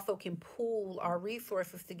 And we also can pool our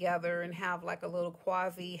resources together and have like a little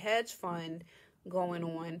quasi hedge fund going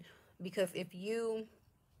on. Because if you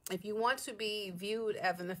want to be viewed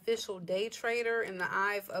as an official day trader in the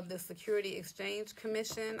eyes of the Security Exchange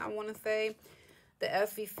Commission, I want to say, the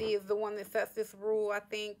SEC is the one that sets this rule. I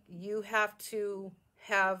think you have to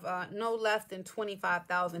have no less than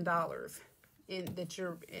 $25,000 that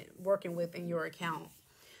you're working with in your account.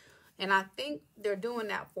 And I think they're doing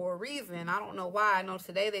that for a reason. I don't know why. I know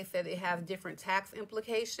today they said it has different tax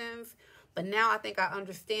implications. But now I think I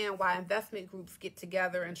understand why investment groups get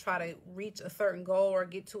together and try to reach a certain goal or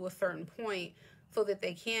get to a certain point so that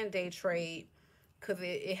they can day trade, because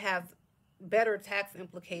it has better tax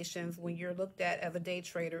implications when you're looked at as a day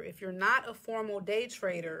trader. If you're not a formal day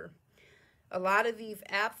trader, a lot of these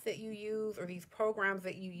apps that you use or these programs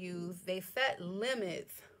that you use, they set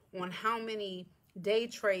limits on how many day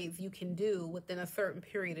trades you can do within a certain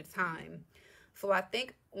period of time. So I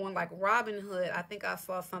think on like Robinhood, I think I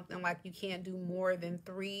saw something like you can't do more than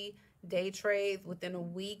 3 day trades within a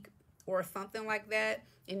week or something like that.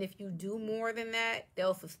 And if you do more than that,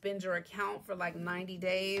 they'll suspend your account for like 90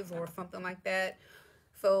 days or something like that.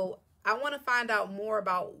 So I want to find out more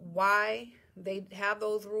about why they have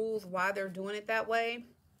those rules, why they're doing it that way.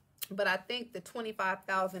 But I think the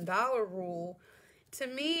 $25,000 rule, to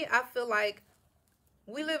me, I feel like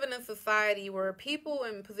we live in a society where people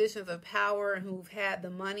in positions of power and who've had the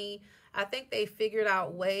money, I think they figured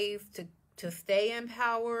out ways to stay in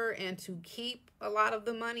power and to keep a lot of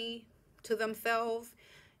the money to themselves.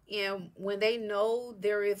 And when they know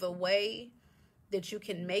there is a way that you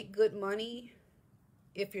can make good money,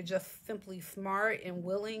 if you're just simply smart and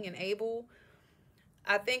willing and able,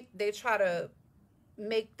 I think they try to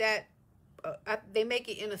make that, they make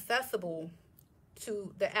it inaccessible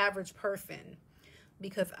to the average person.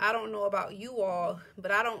 Because I don't know about you all, but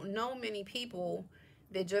I don't know many people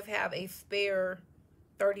that just have a spare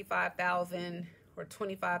 $35,000 or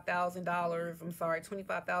 $25,000. I'm sorry,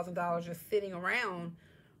 $25,000 just sitting around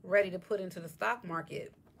ready to put into the stock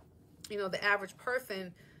market. You know, the average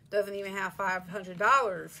person doesn't even have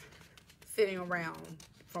 $500 sitting around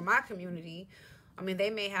from my community. I mean, they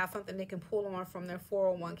may have something they can pull on from their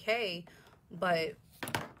 401k, but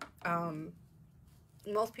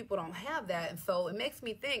most people don't have that. And so it makes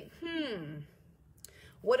me think,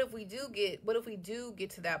 what if we do get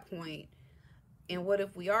to that point, and what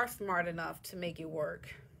if we are smart enough to make it work?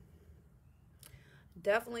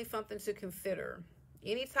 Definitely something to consider.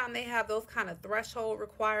 Anytime they have those kind of threshold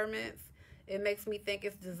requirements, it makes me think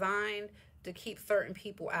it's designed to keep certain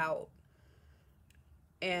people out.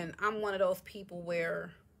 And I'm one of those people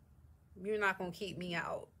where you're not going to keep me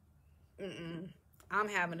out. I'm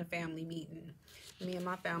having a family meeting. Me and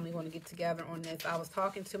my family want to get together on this. I was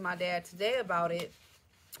talking to my dad today about it,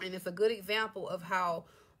 and it's a good example of how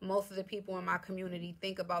most of the people in my community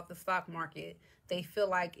think about the stock market. They feel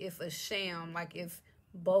like it's a sham, like it's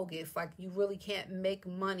bogus, like you really can't make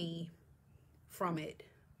money from it.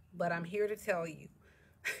 But I'm here to tell you,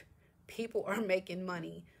 people are making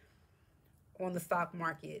money on the stock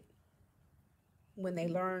market when they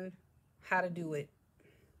learn how to do it.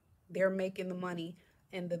 They're making the money,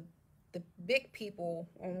 and the big people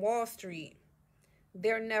on Wall Street,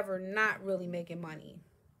 they're never not really making money.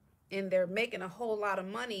 And they're making a whole lot of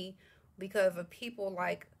money because of people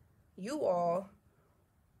like you all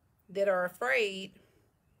that are afraid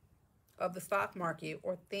of the stock market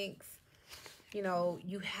or thinks, you know,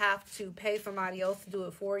 you have to pay somebody else to do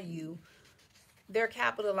it for you. They're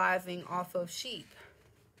capitalizing off of sheep.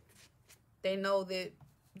 They know that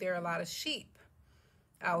there are a lot of sheep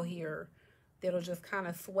out here that'll just kind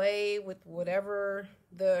of sway with whatever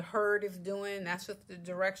the herd is doing. That's just the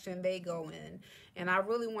direction they go in. And I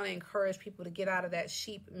really want to encourage people to get out of that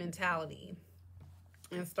sheep mentality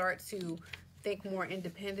and start to think more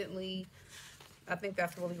independently. I think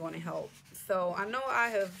that's really going to help. So I know I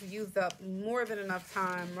have used up more than enough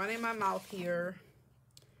time running my mouth here.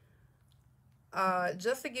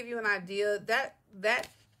 Just to give you an idea, that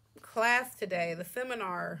class today, the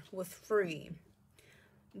seminar, was free.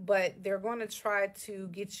 But they're going to try to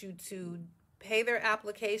get you to pay their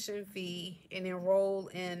application fee and enroll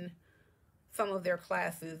in some of their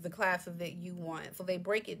classes, the classes that you want. So they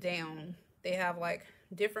break it down. They have like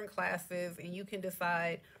different classes, and you can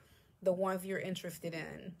decide the ones you're interested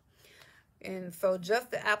in. And so just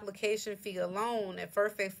the application fee alone, at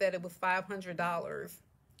first they said it was $500.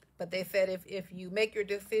 But they said if you make your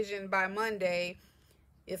decision by Monday,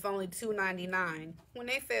 it's only $299. When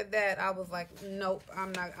they said that, I was like, nope,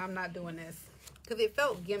 I'm not doing this. Because it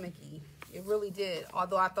felt gimmicky. It really did.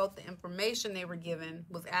 Although I thought the information they were given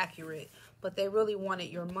was accurate. But they really wanted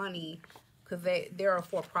your money because they're a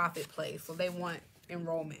for-profit place. So they want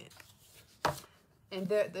enrollment. And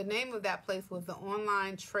the name of that place was the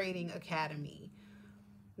Online Trading Academy.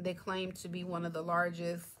 They claim to be one of the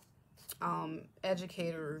largest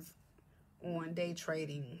educators on day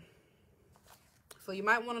trading. So you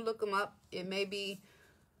might want to look them up. It may be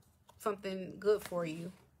something good for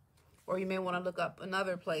you. Or you may want to look up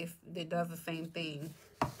another place that does the same thing.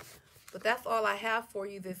 But that's all I have for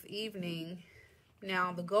you this evening.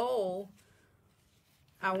 Now, the goal,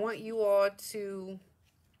 I want you all to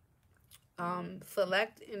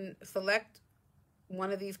select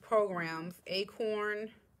one of these programs. Acorn,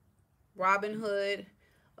 Robinhood,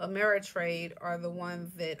 Ameritrade are the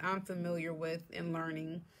ones that I'm familiar with and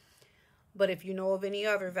learning. But if you know of any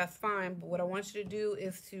others, that's fine. But what I want you to do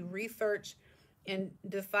is to research and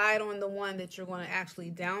decide on the one that you're going to actually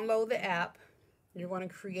download the app. You're going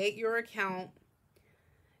to create your account,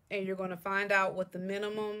 and you're going to find out what the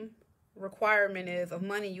minimum requirement is of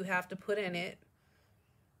money you have to put in it.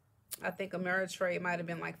 I think Ameritrade might have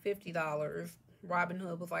been like $50.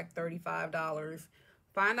 Robinhood was like $35.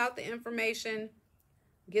 Find out the information,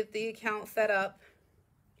 get the account set up,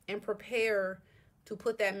 and prepare to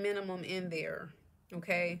put that minimum in there,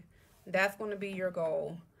 okay? That's going to be your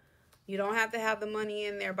goal. You don't have to have the money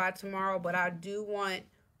in there by tomorrow, but I do want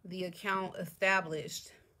the account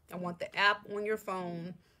established. I want the app on your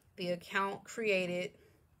phone, the account created,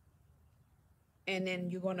 and then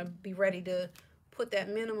you're going to be ready to put that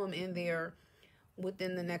minimum in there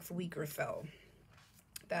within the next week or so.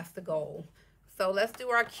 That's the goal. So let's do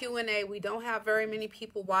our Q&A. We don't have very many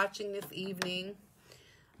people watching this evening,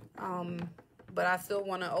 but I still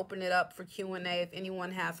want to open it up for Q&A if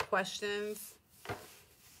anyone has questions.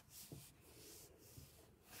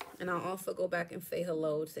 And I'll also go back and say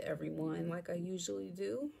hello to everyone like I usually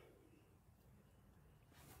do.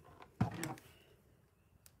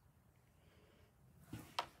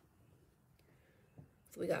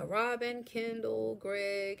 So we got Robin, Kendall,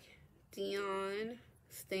 Greg, Dion,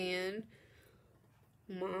 Stan,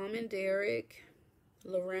 Mom and Derek,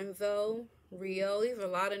 Lorenzo, Rio. These are a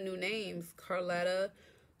lot of new names. Carletta,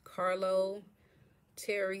 Carlo,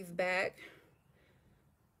 Terry's back.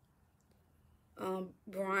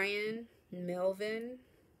 Brian, Melvin,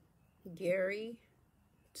 Gary,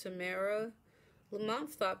 Tamara,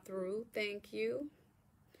 Lamont stopped through, thank you.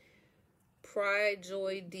 Pride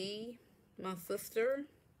Joy D, my sister.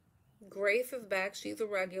 Grace is back, she's a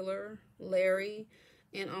regular. Larry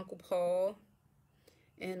and Uncle Paul.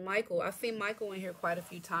 And Michael, I've seen Michael in here quite a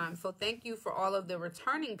few times. So thank you for all of the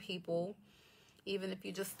returning people, even if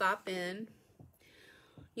you just stop in.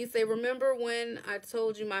 You say, remember when I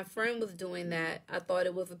told you my friend was doing that? I thought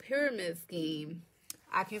it was a pyramid scheme.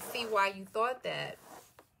 I can see why you thought that.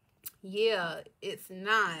 Yeah, it's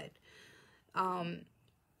not.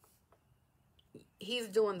 He's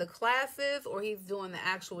doing the classes or he's doing the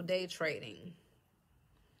actual day trading.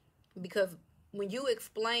 Because when you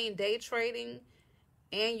explain day trading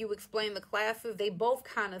and you explain the classes, they both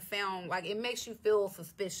kind of sound like it makes you feel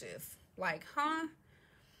suspicious. Like, huh?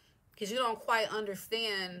 Because you don't quite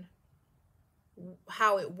understand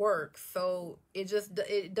how it works. So it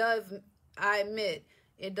does, I admit,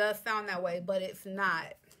 it does sound that way, but it's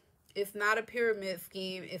not. It's not a pyramid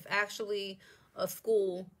scheme. It's actually a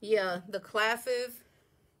school. Yeah, the classes,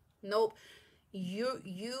 nope.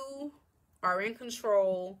 You are in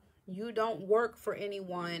control. You don't work for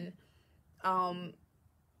anyone. No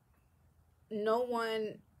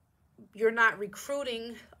one, you're not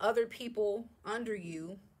recruiting other people under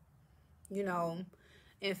you. You know,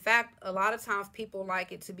 in fact, a lot of times people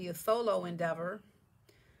like it to be a solo endeavor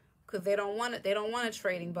because they don't want it. They don't want a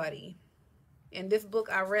trading buddy. In this book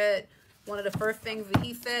I read, one of the first things that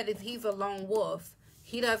he said is he's a lone wolf.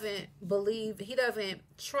 He doesn't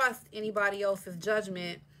trust anybody else's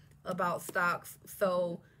judgment about stocks.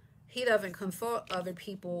 So he doesn't consult other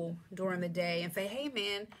people during the day and say, hey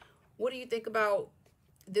man, what do you think about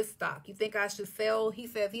this stock? You think I should sell? He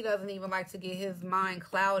says he doesn't even like to get his mind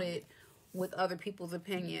clouded with other people's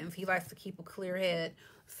opinions. He likes to keep a clear head.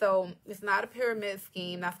 So it's not a pyramid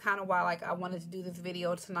scheme. That's kind of why I wanted to do this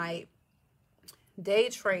video tonight. Day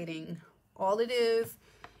trading, all it is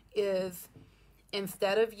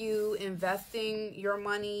instead of you investing your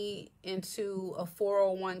money into a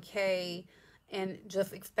 401k and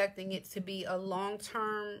just expecting it to be a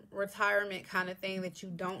long-term retirement kind of thing that you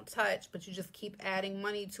don't touch, but you just keep adding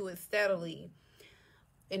money to it steadily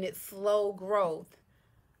and it's slow growth.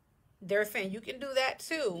 They're saying you can do that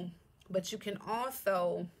too, but you can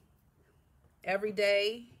also, every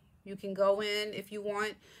day, you can go in if you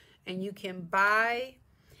want, and you can buy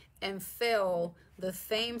and sell the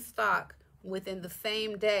same stock within the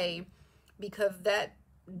same day, because that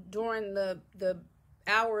during the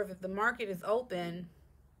hours that the market is open,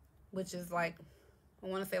 which is like, I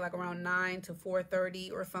want to say like around 9 to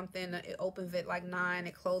 4:30 or something. It opens at like 9,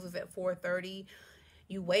 it closes at 4:30.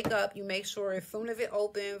 You wake up, you make sure as soon as it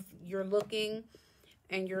opens, you're looking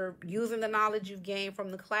and you're using the knowledge you've gained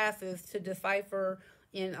from the classes to decipher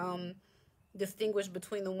and distinguish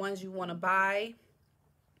between the ones you want to buy.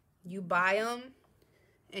 You buy them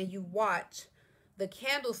and you watch the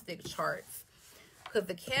candlestick charts, because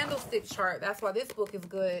the candlestick chart, that's why this book is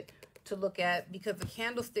good to look at, because the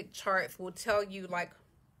candlestick charts will tell you like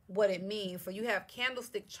what it means. So you have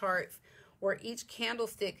candlestick charts where each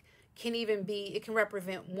candlestick can even be, it can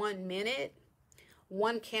represent 1 minute.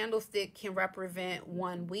 One candlestick can represent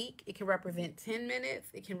 1 week. It can represent 10 minutes.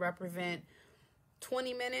 It can represent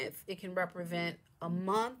 20 minutes. It can represent a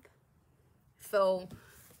month. So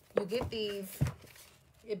you get these,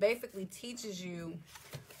 it basically teaches you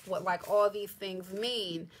what like all these things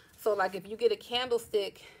mean. So like if you get a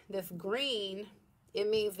candlestick that's green, it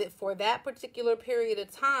means that for that particular period of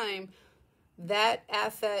time, that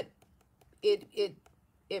asset, it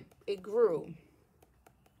grew.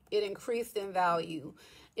 It increased in value.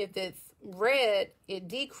 If it's red, it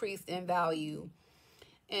decreased in value.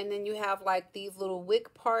 And then you have like these little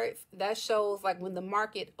wick parts that shows like when the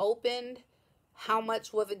market opened, how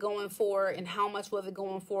much was it going for and how much was it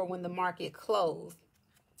going for when the market closed.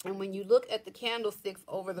 And when you look at the candlesticks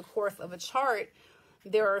over the course of a chart,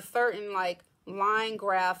 there are certain like line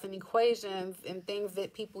graphs and equations and things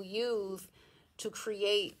that people use to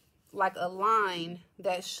create like a line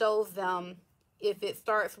that shows them if it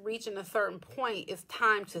starts reaching a certain point, it's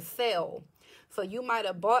time to sell. So you might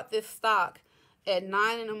have bought this stock at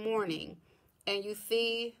 9 in the morning and you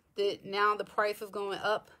see that now the price is going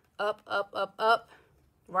up,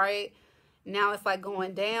 right? Now it's like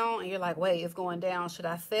going down and you're like, wait, it's going down. Should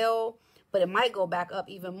I sell? But it might go back up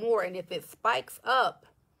even more. And if it spikes up,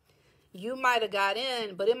 you might have got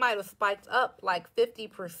in, but it might have spiked up like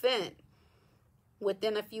 50%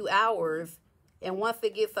 within a few hours. And once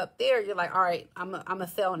it gets up there, you're like, all right, I'm going to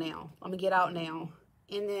sell now. I'm going to get out now.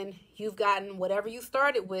 And then you've gotten whatever you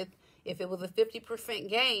started with. If it was a 50%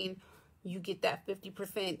 gain, you get that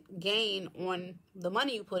 50% gain on the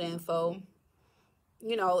money you put in. So,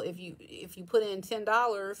 you know, if you put in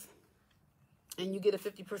 $10 and you get a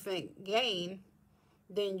 50% gain,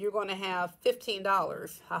 then you're going to have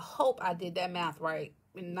 $15. I hope I did that math right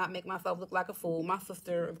and not make myself look like a fool. My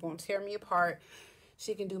sister is going to tear me apart.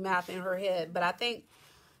 She can do math in her head. But I think,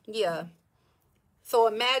 yeah. So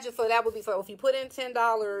imagine, so that would be, so if you put in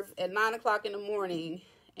 $10 at 9 o'clock in the morning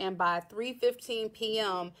and by 3:15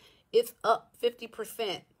 p.m., it's up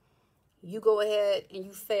 50%. You go ahead and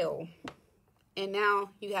you sell. And now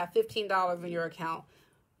you have $15 in your account.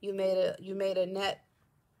 You made a net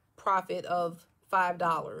profit of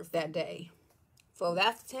 $5 that day. So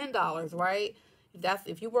that's $10, right?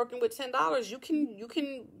 If you're working with $10, you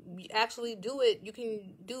can actually do it. You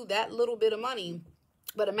can do that little bit of money.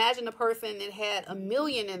 But imagine a person that had $1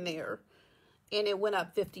 million in there and it went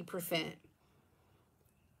up 50%.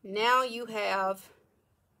 Now you have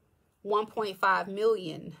 $1.5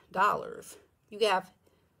 million. You have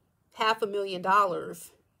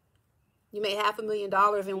 $500,000. You made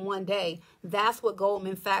 $500,000 in one day. That's what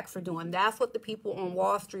Goldman Sachs are doing. That's what the people on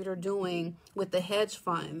Wall Street are doing with the hedge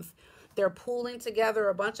funds. They're pooling together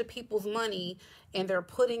a bunch of people's money and they're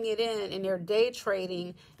putting it in and they're day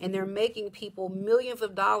trading and they're making people millions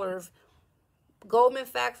of dollars. Goldman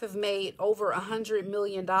Sachs has made over $100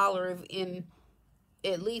 million in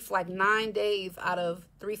at least like 9 days out of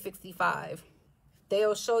 365.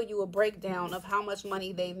 They'll show you a breakdown of how much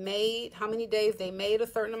money they've made, how many days they made a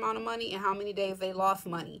certain amount of money, and how many days they lost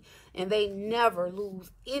money. And they never lose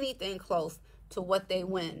anything close to what they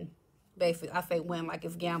win. Basically, I say win like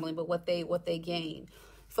it's gambling, but what they gain.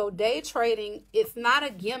 So day trading, it's not a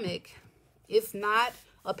gimmick. It's not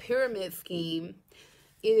a pyramid scheme.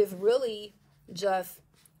 It is really just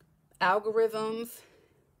algorithms.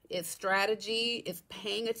 It's strategy. It's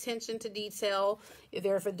paying attention to detail.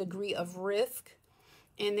 There's a degree of risk.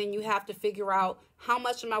 And then you have to figure out, how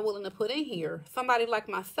much am I willing to put in here? Somebody like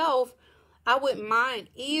myself, I wouldn't mind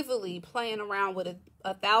easily playing around with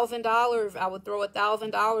 $1,000. I would throw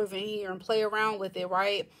 $1,000 in here and play around with it,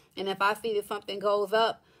 right? And if I see that something goes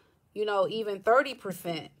up, you know, even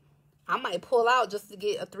 30%, I might pull out just to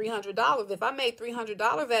get a $300. If I made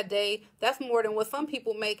 $300 that day, that's more than what some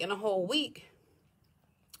people make in a whole week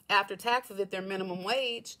after taxes at their minimum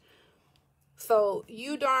wage. So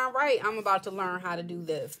you darn right I'm about to learn how to do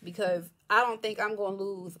this, because I don't think I'm going to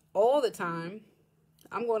lose all the time.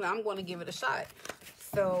 I'm going to give it a shot.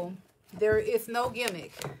 So there is no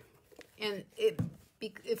gimmick. And it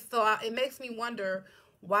makes me wonder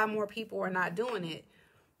why more people are not doing it.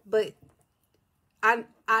 But I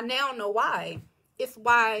now know why. It's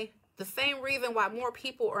the same reason why more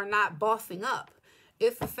people are not bossing up.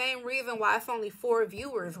 It's the same reason why it's only 4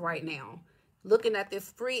 viewers right now looking at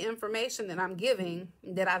this free information that I'm giving,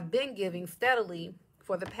 that I've been giving steadily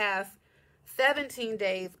for the past 17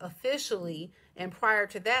 days officially, and prior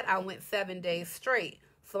to that I went 7 days straight.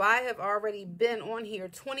 So I have already been on here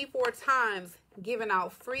 24 times giving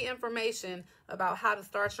out free information about how to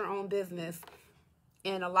start your own business,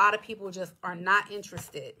 and a lot of people just are not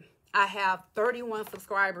interested. I have 31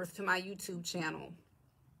 subscribers to my YouTube channel.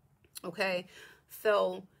 Okay,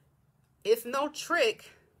 so it's no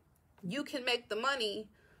trick. You can make the money,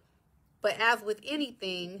 but as with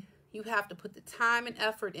anything, you have to put the time and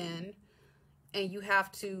effort in, and you have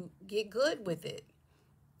to get good with it.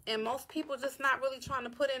 And most people just not really trying to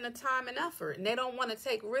put in the time and effort, and they don't want to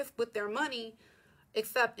take risk with their money,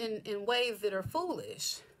 except in ways that are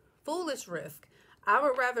foolish risk. I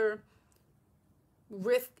would rather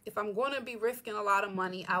risk, if I'm going to be risking a lot of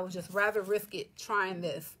money, I would just rather risk it trying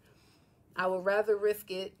this. I would rather risk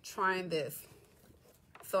it trying this.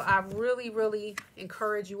 So I really, really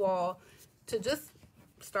encourage you all to just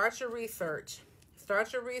start your research.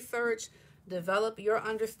 Start your research. Develop your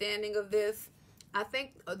understanding of this. I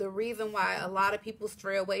think the reason why a lot of people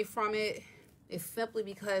stray away from it is simply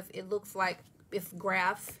because it looks like it's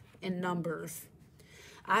graphs and numbers.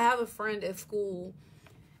 I have a friend at school,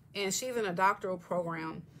 and she's in a doctoral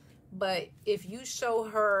program, but if you show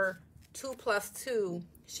her 2 plus 2,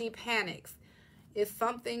 she panics. It's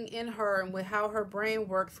something in her and with how her brain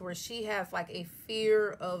works where she has like a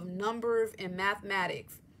fear of numbers and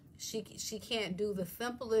mathematics. She can't do the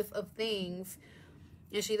simplest of things,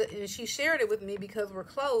 and she shared it with me because we're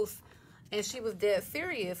close, and she was dead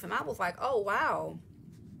serious, and I was like, oh wow.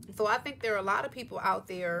 So I think there are a lot of people out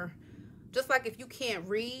there, just like if you can't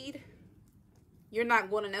read, you're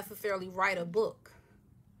not going to necessarily write a book,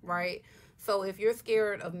 right? So if you're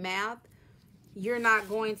scared of math, you're not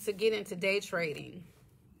going to get into day trading.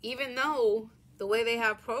 Even though the way they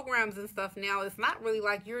have programs and stuff now, it's not really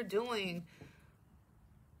like you're doing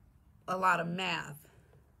a lot of math.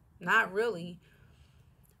 Not really.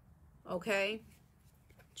 Okay?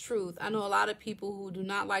 Truth. I know a lot of people who do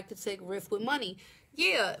not like to take risks with money.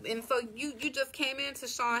 Yeah, and so you just came in to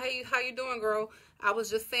Sean. Hey, how you doing, girl? I was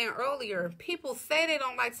just saying earlier, people say they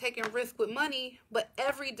don't like taking risks with money, but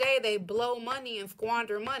every day they blow money and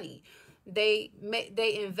squander money. They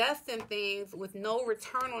invest in things with no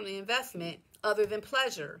return on the investment other than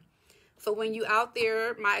pleasure. So when you out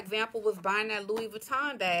there, my example was buying that Louis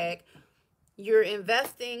Vuitton bag. You're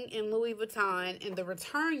investing in Louis Vuitton, and the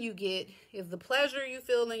return you get is the pleasure you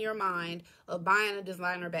feel in your mind of buying a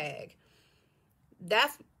designer bag.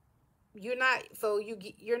 You're not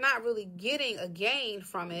really getting a gain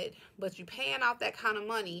from it, but you're paying out that kind of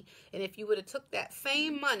money. And if you would have took that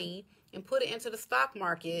same money and put it into the stock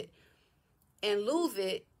market and lose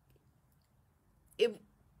it,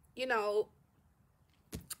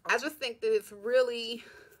 I just think that it's really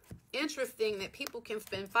interesting that people can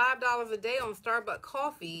spend $5 a day on Starbucks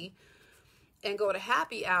coffee and go to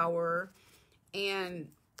happy hour, and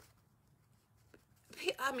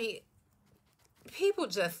people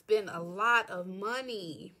just spend a lot of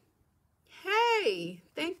money. Hey,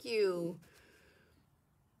 thank you.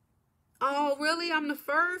 Oh, really? I'm the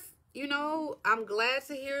first? I'm glad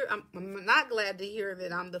to hear. I'm not glad to hear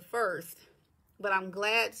that I'm the first, but I'm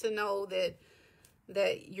glad to know that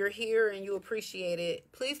you're here and you appreciate it.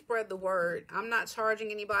 Please spread the word. I'm not charging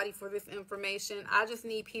anybody for this information. I just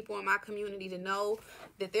need people in my community to know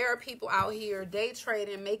that there are people out here day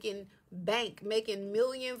trading, making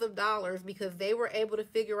millions of dollars because they were able to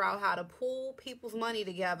figure out how to pool people's money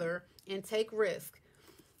together and take risk.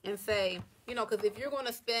 And say, because if you're going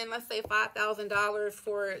to spend, let's say $5,000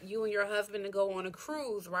 for you and your husband to go on a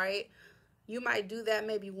cruise, right? You might do that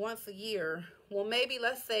maybe once a year. Well, maybe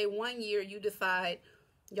let's say 1 year you decide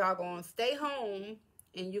y'all going to stay home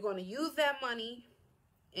and you're going to use that money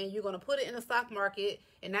and you're going to put it in the stock market.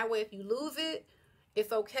 And that way, if you lose it,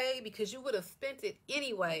 it's okay because you would have spent it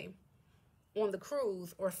anyway on the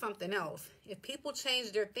cruise or something else. If people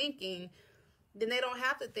change their thinking, then they don't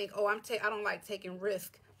have to think, oh, I don't like taking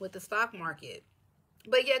risk with the stock market.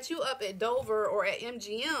 But yet you up at Dover or at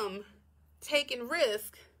MGM taking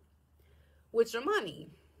risk with your money.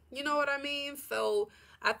 You know what I mean? So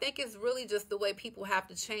I think it's really just the way people have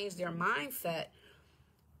to change their mindset.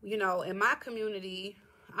 In my community,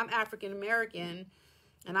 I'm African American,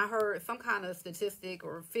 and I heard some kind of statistic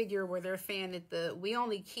or figure where they're saying that we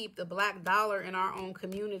only keep the black dollar in our own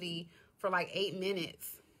community for like 8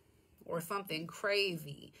 minutes or something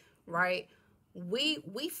crazy, right? We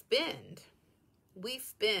spend.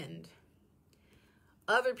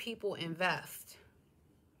 Other people invest.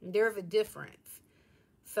 There's a difference.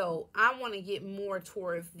 So I want to get more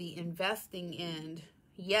towards the investing end.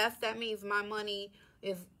 Yes, that means my money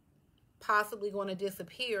is possibly going to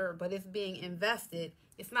disappear, but it's being invested.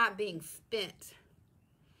 It's not being spent.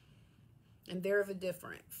 And there's a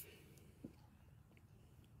difference.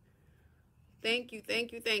 Thank you,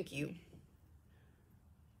 thank you, thank you.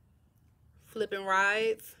 Flipping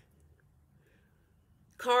rides.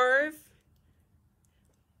 Cars.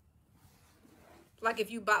 Like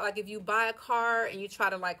if you buy a car and you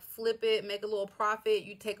try to like flip it, make a little profit,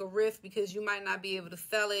 you take a risk because you might not be able to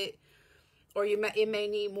sell it, or it may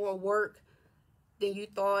need more work than you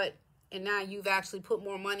thought, and now you've actually put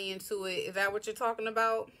more money into it. Is that what you're talking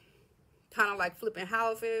about? Kind of like flipping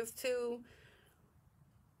houses too.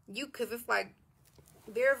 Because it's like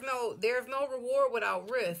there's no reward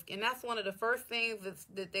without risk, and that's one of the first things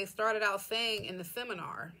that they started out saying in the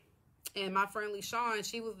seminar. And my friend LeSean,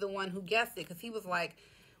 she was the one who guessed it, because he was like,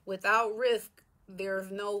 without risk,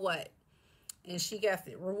 there's no what? And she guessed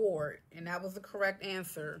it, reward. And that was the correct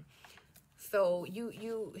answer. So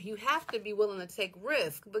you have to be willing to take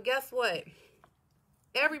risk. But guess what?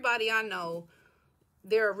 Everybody I know,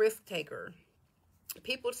 they're a risk taker.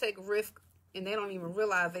 People take risk and they don't even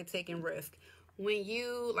realize they're taking risk. When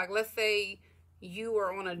you, like, let's say you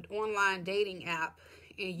are on an online dating app,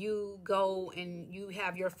 and you go and you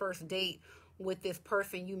have your first date with this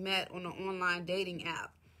person you met on an online dating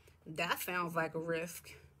app. That sounds like a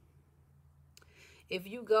risk. If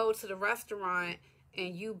you go to the restaurant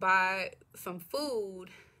and you buy some food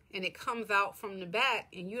and it comes out from the back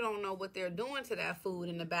and you don't know what they're doing to that food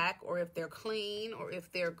in the back, or if they're clean, or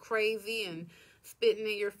if they're crazy and spitting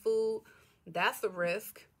in your food, that's a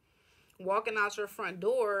risk. Walking out your front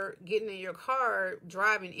door, getting in your car,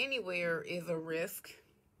 driving anywhere is a risk.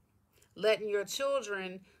 Letting your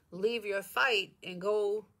children leave your sight and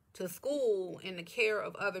go to school in the care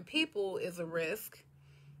of other people is a risk.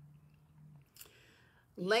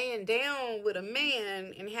 Laying down with a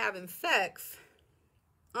man and having sex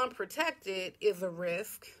unprotected is a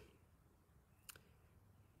risk.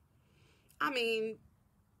 I mean,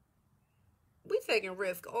 we taking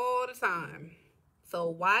risk all the time. So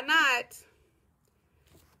why not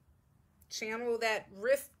channel that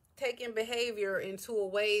risk-taking behavior into a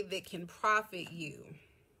way that can profit you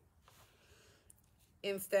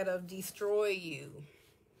instead of destroy you?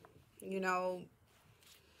 You know,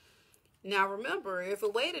 now remember, there's a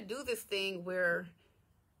way to do this thing where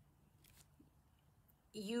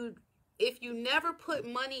if you never put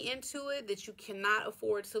money into it that you cannot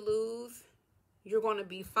afford to lose, you're going to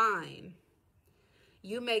be fine.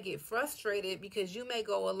 You may get frustrated because you may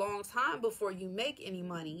go a long time before you make any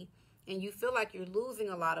money, and you feel like you're losing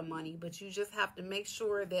a lot of money, but you just have to make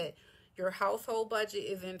sure that your household budget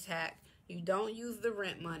is intact. You don't use the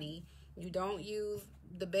rent money. You don't use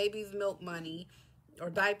the baby's milk money or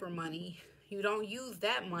diaper money. You don't use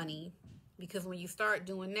that money, because when you start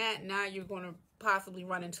doing that, now you're going to possibly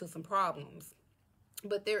run into some problems.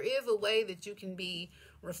 But there is a way that you can be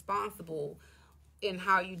responsible in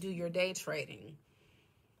how you do your day trading.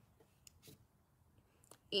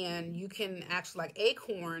 And you can actually, like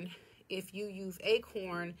Acorn, if you use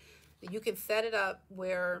Acorn, you can set it up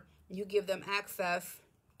where you give them access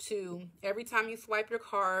to, every time you swipe your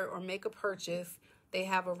card or make a purchase, they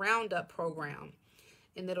have a roundup program.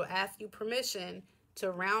 And it'll ask you permission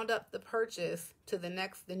to round up the purchase to the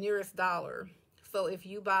nearest dollar. So if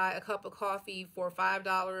you buy a cup of coffee for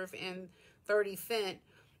 $5.30,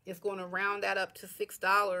 it's going to round that up to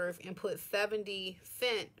 $6 and put 70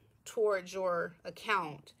 cents towards your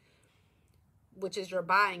account, which is your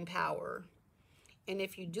buying power. And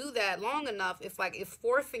if you do that long enough, it's like it's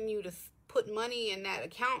forcing you to put money in that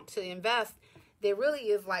account to invest. There really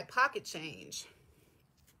is like pocket change.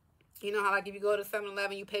 You know how, like, if you go to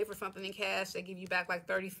 7-Eleven, you pay for something in cash, they give you back like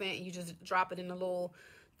 30 cents, and you just drop it in the little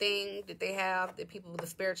thing that they have, that people with the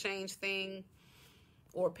spare change thing,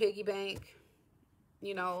 or piggy bank.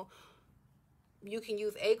 You know, you can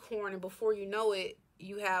use Acorn, and before you know it,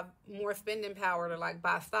 you have more spending power to like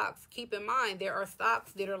buy stocks. Keep in mind, there are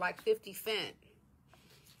stocks that are like 50 cents.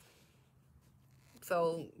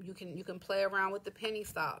 So you can play around with the penny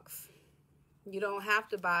stocks. You don't have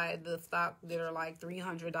to buy the stock that are like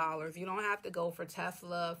 $300. You don't have to go for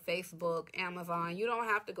Tesla, Facebook, Amazon. You don't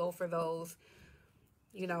have to go for those.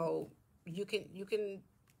 You know, you can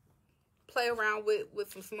play around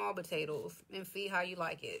with some small potatoes and see how you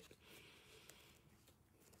like it.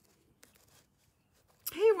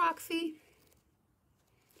 Hey, Roxy.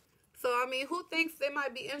 So, I mean, who thinks they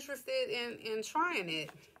might be interested in trying it?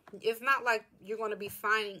 It's not like you're going to be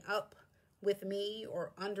signing up with me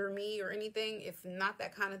or under me or anything. It's not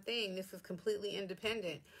that kind of thing. This is completely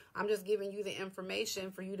independent. I'm just giving you the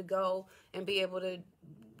information for you to go and be able to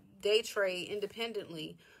day trade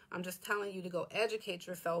independently. I'm just telling you to go educate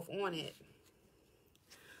yourself on it.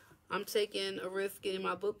 I'm taking a risk getting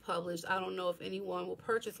my book published. I don't know if anyone will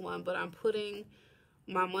purchase one, but I'm putting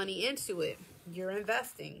my money into it. You're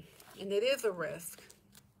investing, and it is a risk.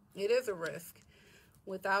 It is a risk.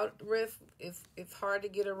 Without risk, it's hard to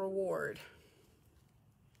get a reward.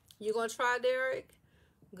 You gonna try, Derek?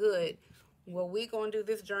 Good. Well, we gonna do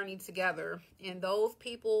this journey together. And those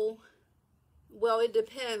people, well, it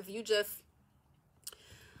depends. You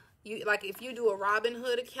like if you do a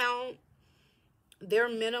Robinhood account, their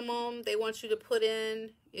minimum they want you to put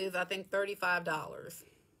in is, I think, $35.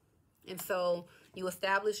 And so you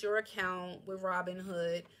establish your account with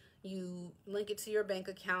Robinhood. You link it to your bank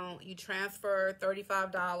account. You transfer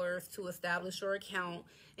 $35 to establish your account.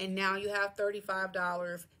 And now you have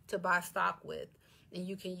 $35 to buy stock with. And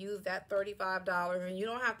you can use that $35 and you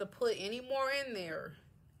don't have to put any more in there.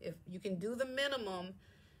 If you can do the minimum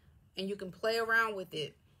and you can play around with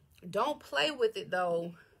it. Don't play with it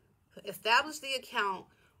though. Establish the account.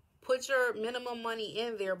 Put your minimum money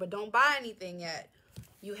in there, but don't buy anything yet.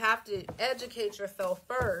 You have to educate yourself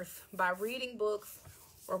first by reading books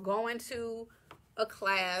or going to a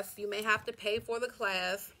class. You may have to pay for the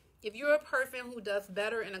class. If you're a person who does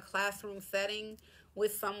better in a classroom setting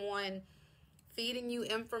with someone feeding you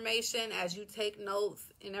information as you take notes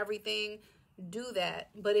and everything, do that.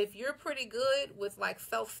 But if you're pretty good with like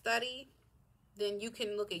self-study, then you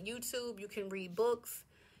can look at YouTube, you can read books,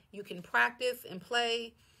 you can practice and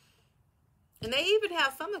play. And they even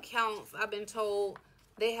have some accounts, I've been told,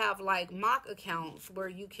 they have like mock accounts where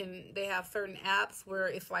they have certain apps where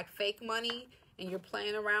it's like fake money and you're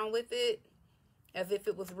playing around with it as if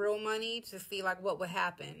it was real money to see like what would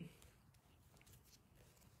happen.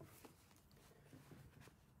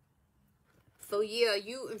 So yeah,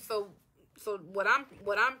 so what I'm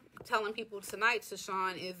telling people tonight,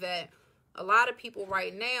 Tashawn, is that a lot of people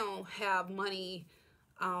right now have money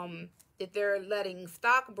that they're letting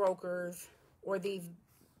stockbrokers or these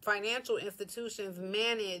financial institutions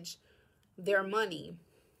manage their money.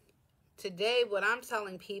 Today, what I'm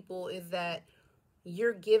telling people is that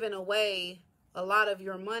you're giving away a lot of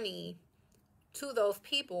your money to those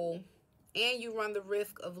people, and you run the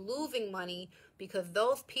risk of losing money because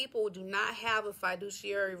those people do not have a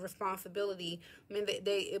fiduciary responsibility. I mean,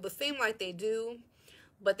 it would seem like they do,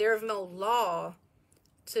 but there's no law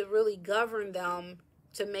to really govern them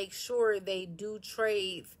to make sure they do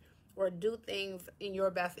trades or do things in your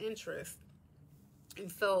best interest. And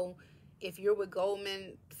so if you're with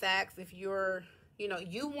Goldman Sachs, if you're,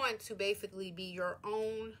 you want to basically be your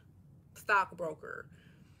own stockbroker.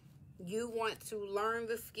 You want to learn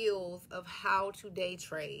the skills of how to day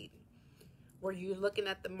trade, where you're looking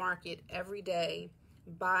at the market every day,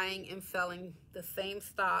 buying and selling the same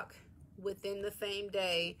stock within the same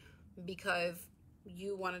day because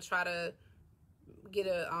you want to try to get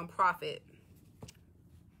a profit.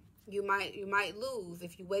 You might lose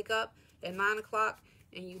if you wake up at 9 o'clock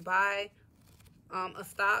and you buy a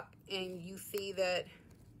stock and you see that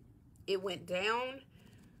it went down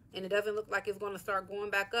and it doesn't look like it's going to start going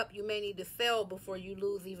back up. You may need to sell before you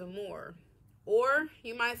lose even more. Or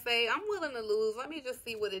you might say, I'm willing to lose. Let me just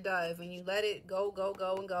see what it does. And you let it go,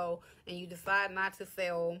 and you decide not to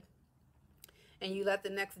sell. And you let the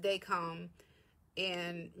next day come,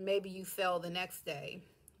 and maybe you sell the next day.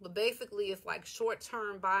 But basically, it's like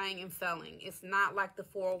short-term buying and selling. It's not like the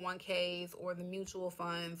 401ks or the mutual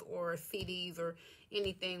funds or CDs or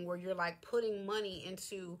anything where you're like putting money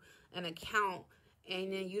into an account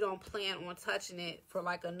and then you don't plan on touching it for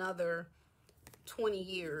like another 20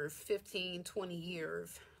 years, 15, 20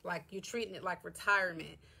 years. Like you're treating it like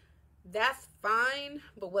retirement. That's fine,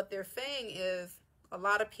 but what they're saying is a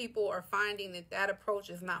lot of people are finding that approach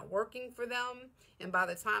is not working for them. And by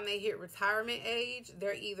the time they hit retirement age,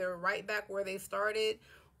 they're either right back where they started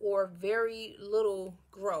or very little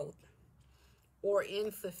growth or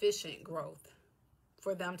insufficient growth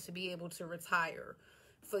for them to be able to retire.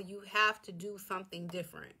 So you have to do something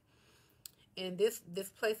different. And this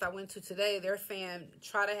place I went to today, they're saying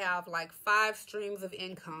try to have like 5 streams of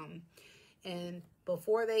income. And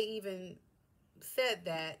before they even said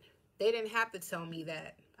that, they didn't have to tell me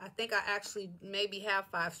that. I think I actually maybe have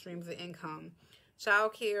 5 streams of income.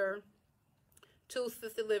 Child care, 2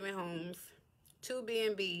 assisted living homes, 2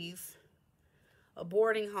 B&Bs, a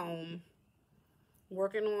boarding home,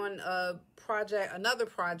 working on another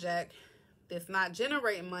project that's not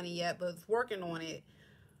generating money yet, but it's working on it.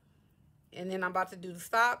 And then I'm about to do the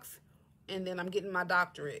stocks, and then I'm getting my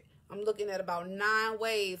doctorate. I'm looking at about 9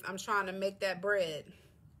 ways I'm trying to make that bread.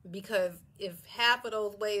 Because if half of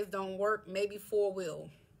those ways don't work, maybe 4 will.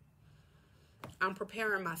 I'm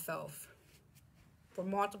preparing myself. for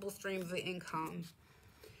multiple streams of income.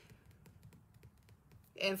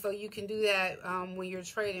 And so you can do that when you're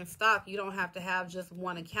trading stock. You don't have to have just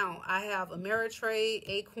one account. I have Ameritrade,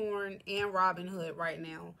 Acorn, and Robinhood right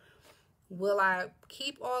now. Will I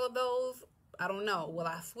keep all of those? I don't know. Will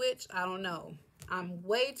I switch? I don't know. I'm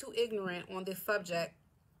way too ignorant on this subject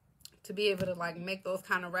to be able to like make those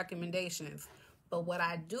kind of recommendations. But what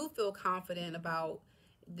I do feel confident about,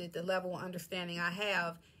 that the level of understanding I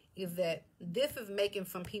have, is that this is making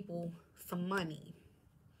some people some money.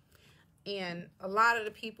 And a lot of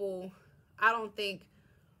the people, I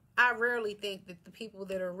rarely think that the people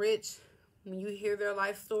that are rich, when you hear their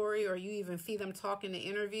life story or you even see them talk in the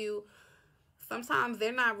interview, sometimes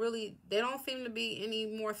they don't seem to be any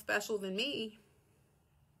more special than me.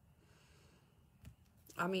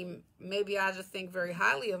 I mean, maybe I just think very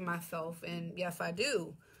highly of myself, and yes, I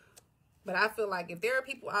do. But I feel like if there are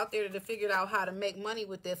people out there that have figured out how to make money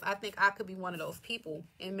with this, I think I could be one of those people,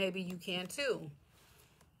 and maybe you can too.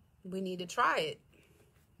 We need to try it,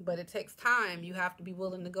 but it takes time. You have to be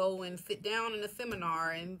willing to go and sit down in a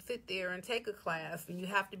seminar and sit there and take a class, and you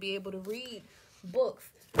have to be able to read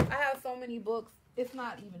books. I have so many books, it's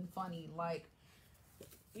not even funny. Like,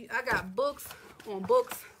 I got books on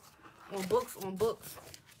books on books on books.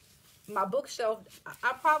 My bookshelf,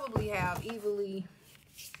 I probably have easily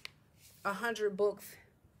 100 books,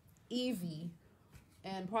 easy,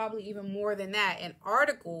 and probably even more than that. And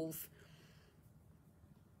articles,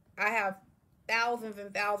 I have thousands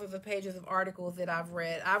and thousands of pages of articles that I've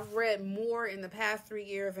read. I've read more in the past 3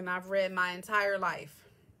 years than I've read my entire life.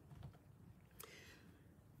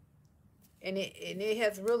 And it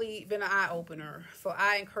has really been an eye-opener. So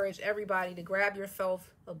I encourage everybody to grab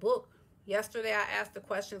yourself a book. Yesterday I asked the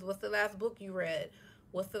questions: what's the last book you read?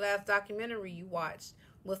 What's the last documentary you watched?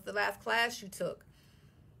 What's the last class you took?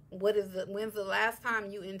 When's the last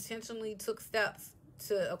time you intentionally took steps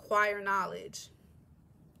to acquire knowledge?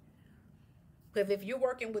 Because if you're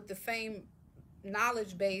working with the same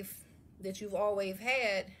knowledge base that you've always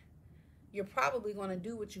had, you're probably going to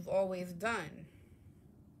do what you've always done.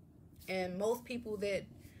 And most people that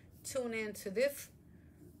tune into this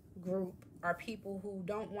group are people who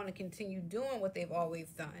don't want to continue doing what they've always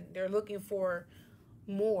done. They're looking for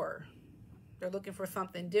more. They're looking for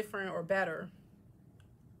something different or better.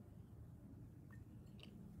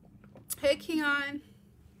 Hey, Keon.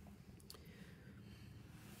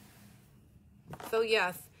 So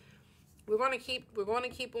yes, we're going to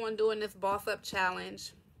keep on doing this Boss Up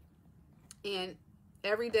Challenge. And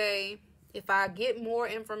every day, if I get more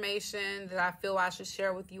information that I feel I should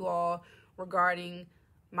share with you all regarding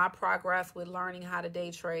my progress with learning how to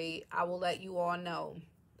day trade, I will let you all know.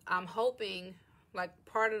 I'm hoping, like,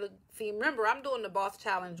 remember, I'm doing the Boss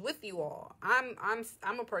Challenge with you all. I'm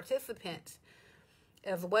a participant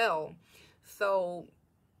as well. So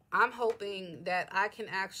I'm hoping that I can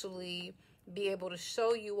actually be able to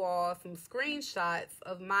show you all some screenshots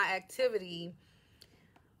of my activity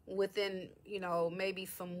within, maybe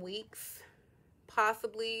some weeks.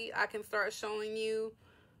 Possibly I can start showing you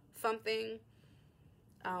something,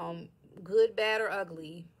 good, bad, or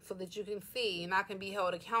ugly, so that you can see and I can be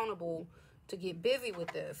held accountable to get busy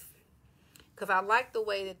with this. Because I like the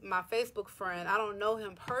way that my Facebook friend, I don't know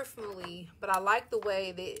him personally, but I like the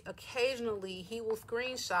way that occasionally he will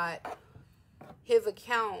screenshot his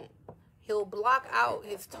account. He'll block out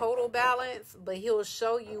his total balance, but he'll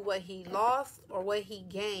show you what he lost or what he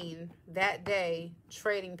gained that day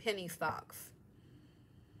trading penny stocks.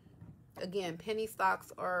 Again, penny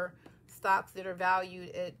stocks are stocks that are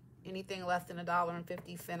valued at anything less than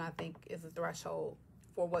 $1.50, I think, is the threshold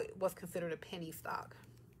for what's considered a penny stock.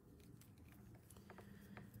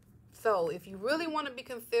 So if you really want to be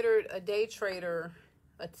considered a day trader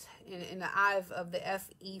in the eyes of the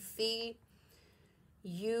SEC,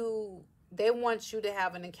 they want you to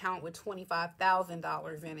have an account with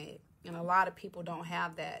 $25,000 in it, and a lot of people don't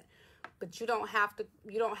have that. But you don't have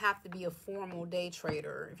to be a formal day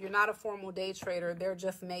trader. If you're not a formal day trader, there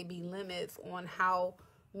just may be limits on how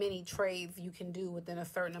many trades you can do within a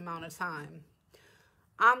certain amount of time.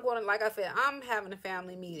 Like I said, I'm having a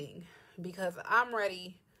family meeting because I'm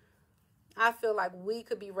ready. I feel like we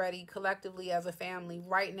could be ready collectively as a family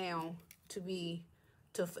right now to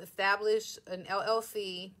establish an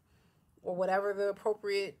LLC or whatever the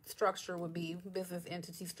appropriate structure would be, business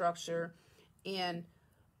entity structure, and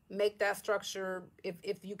make that structure,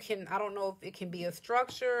 if you can, I don't know if it can be a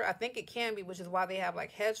structure. I think it can be, which is why they have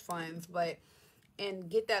like hedge funds, and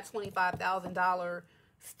get that $25,000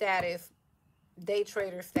 status, day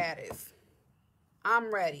trader status.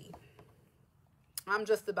 I'm ready. I'm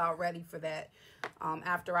just about ready for that.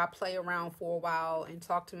 After I play around for a while and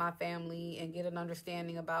talk to my family and get an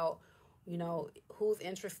understanding about, you know, who's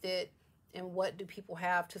interested and what do people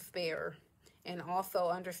have to spare. And also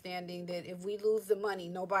understanding that if we lose the money,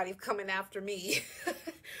 nobody's coming after me.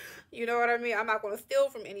 You know what I mean? I'm not going to steal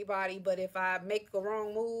from anybody, but if I make the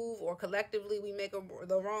wrong move or collectively we make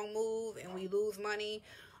the wrong move and we lose money,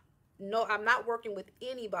 no, I'm not working with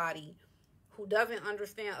anybody who doesn't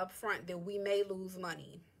understand up front that we may lose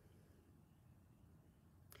money.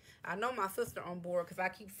 I know my sister on board because I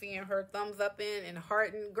keep seeing her thumbs up in and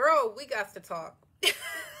hearting. Girl, we got to talk.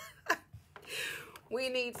 We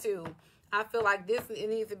need to. I feel like it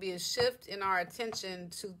needs to be a shift in our attention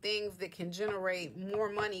to things that can generate more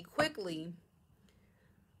money quickly,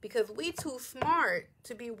 because we too smart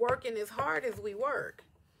to be working as hard as we work.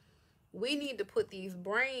 We need to put these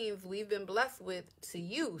brains we've been blessed with to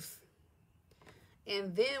use.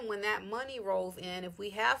 And then when that money rolls in, if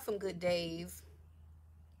we have some good days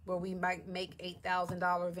where we might make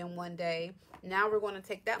 $8,000 in one day, now we're going to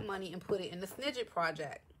take that money and put it in the Snidget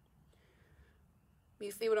project. You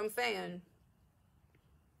see what I'm saying?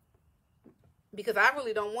 Because I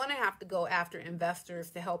really don't want to have to go after investors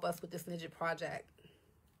to help us with this Snidget project.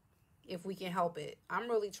 If we can help it. I'm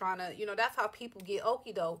really trying to, you know, that's how people get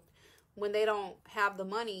okie doke when they don't have the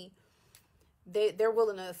money. They're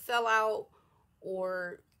willing to sell out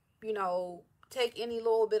or, you know, take any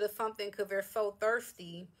little bit of something because they're so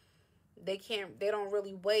thirsty. They don't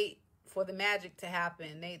really wait for the magic to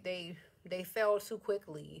happen. They sell too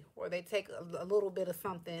quickly, or they take a little bit of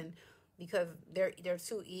something because they're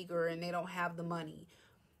too eager and they don't have the money.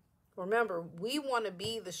 Remember, we want to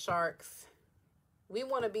be the sharks. We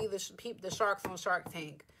want to be the sharks on Shark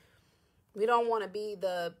Tank. We don't want to be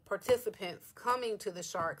the participants coming to the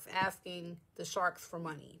sharks asking the sharks for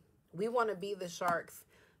money. We want to be the sharks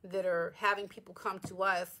that are having people come to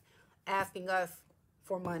us asking us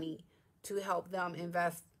for money to help them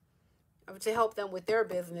invest, to help them with their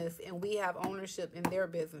business, and we have ownership in their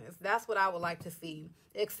business. That's what I would like to see.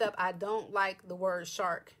 Except I don't like the word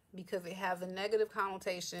shark because it has a negative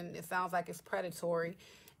connotation. It sounds like it's predatory.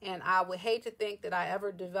 And I would hate to think that I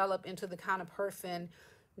ever develop into the kind of person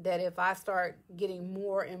that if I start getting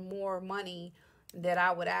more and more money, that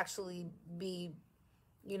I would actually be,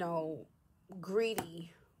 you know,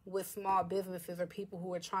 greedy with small businesses or people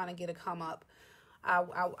who are trying to get a come up. I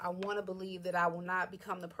want to believe that I will not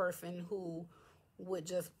become the person who would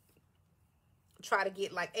just try to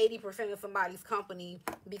get like 80% of somebody's company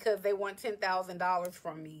because they want $10,000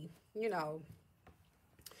 from me, you know.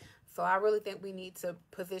 So I really think we need to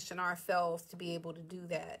position ourselves to be able to do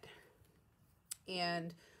that.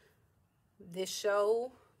 And this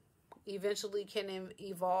show eventually can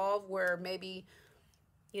evolve where maybe,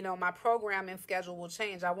 you know, my programming schedule will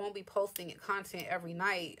change. I won't be posting content every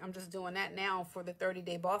night. I'm just doing that now for the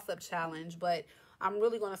 30-day Boss Up Challenge. But I'm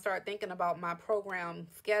really going to start thinking about my program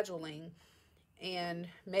scheduling. And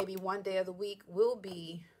maybe one day of the week will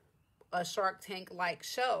be a Shark Tank-like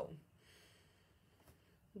show,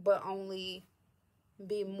 but only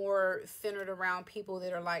be more centered around people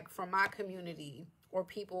that are like from my community, or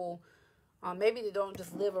people maybe they don't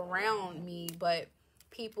just live around me, but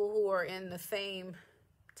people who are in the same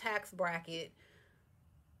tax bracket,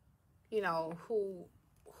 you know, who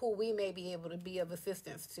we may be able to be of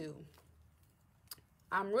assistance to.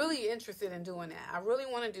 I'm really interested in doing that. I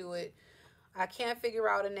really want to do it. I can't figure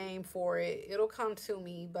out a name for it. It'll come to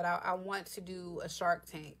me, but I want to do a Shark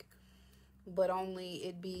Tank, but only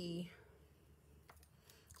it be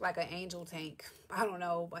like an angel tank. I don't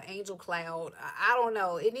know, an angel cloud. I don't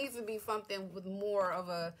know. It needs to be something with more of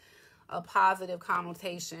a positive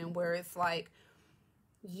connotation where it's like,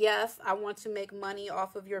 yes, I want to make money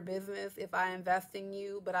off of your business if I invest in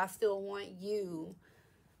you, but I still want you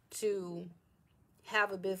to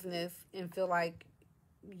have a business and feel like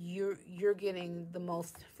you're getting the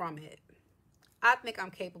most from it. I think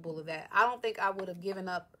I'm capable of that. I don't think I would have given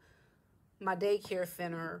up my daycare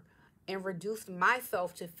center and reduced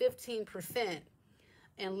myself to 15%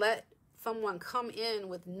 and let someone come in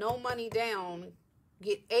with no money down,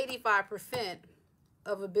 get 85%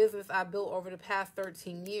 of a business I built over the past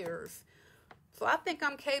 13 years. So I think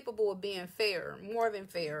I'm capable of being fair, more than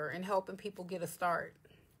fair, and helping people get a start.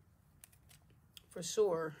 For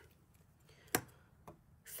sure.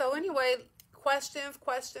 So anyway, questions,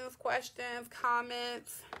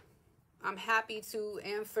 comments. I'm happy to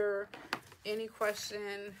answer any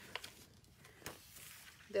question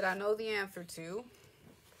that I know the answer to.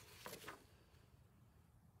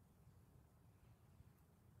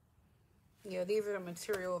 Yeah, these are the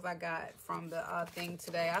materials I got from the thing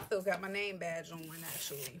today. I still got my name badge on one,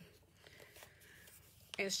 actually.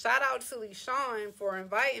 And shout out to LeShawn for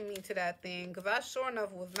inviting me to that thing, because I sure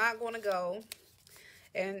enough was not going to go.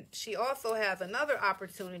 And she also has another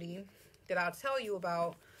opportunity that I'll tell you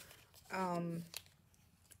about.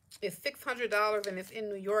 It's $600 and it's in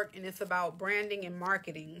New York, and it's about branding and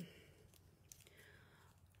marketing.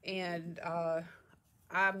 And I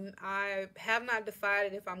have not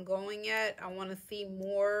decided if I'm going yet. I want to see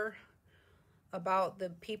more about the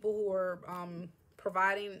people who are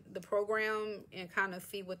providing the program and kind of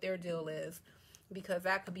see what their deal is, because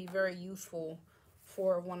that could be very useful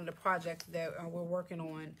for one of the projects that we're working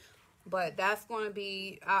on. But that's going to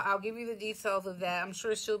be, I'll give you the details of that. I'm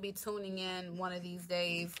sure she'll be tuning in one of these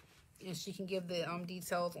days, and she can give the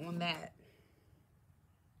details on that.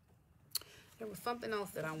 There was something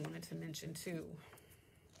else that I wanted to mention too.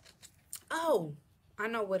 Oh, I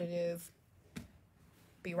know what it is.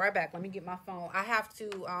 Be right back. Let me get my phone. I have to,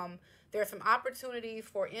 there's some opportunities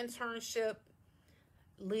for internship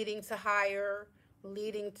leading to hire,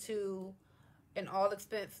 leading to an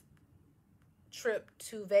all-expense trip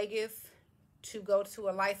to Vegas to go to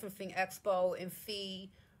a licensing expo and see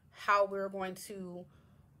how we're going to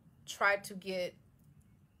try to get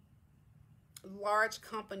large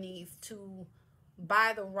companies to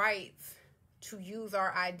buy the rights to use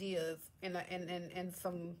our ideas and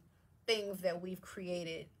some things that we've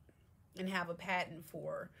created and have a patent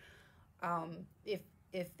for.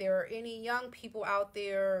 If there are any young people out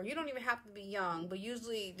there, you don't even have to be young, but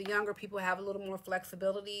usually the younger people have a little more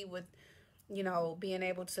flexibility with, you know, being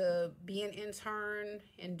able to be an intern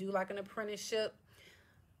and do like an apprenticeship.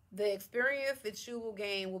 The experience that you will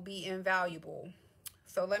gain will be invaluable.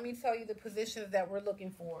 So let me tell you the positions that we're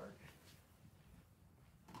looking for.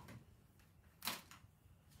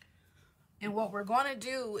 And what we're going to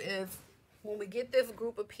do is, when we get this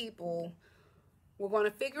group of people, we're going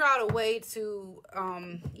to figure out a way to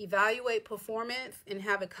evaluate performance and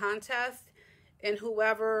have a contest. And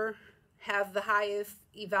whoever has the highest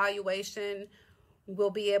evaluation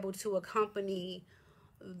will be able to accompany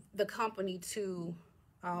the company to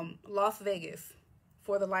Las Vegas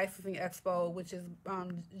for the licensing expo, which is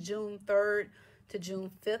June 3rd to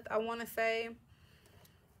June 5th, I want to say.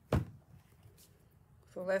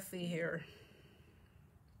 So let's see here.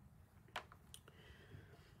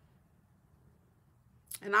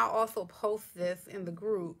 And I'll also post this in the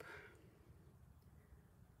group.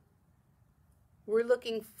 We're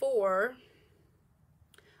looking for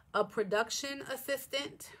a production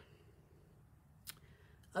assistant,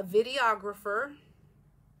 a videographer,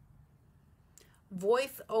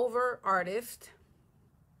 voiceover artist,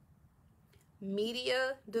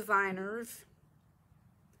 media designers,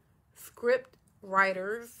 script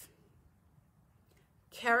writers,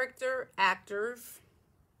 character actors,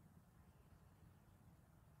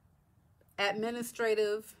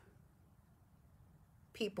 administrative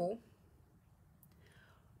people,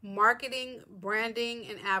 marketing, branding,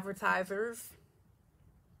 and advertisers,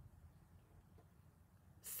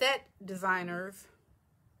 set designers,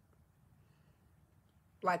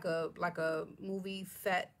 like a movie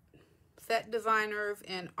set designers,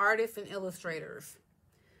 and artists and illustrators.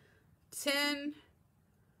 10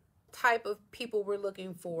 type of people we're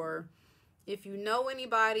looking for. If you know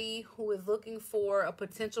anybody who is looking for a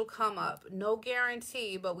potential come up, no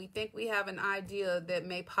guarantee, but we think we have an idea that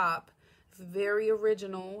may pop. It's very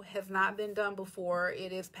original, has not been done before.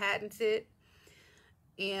 It is patented,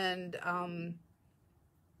 and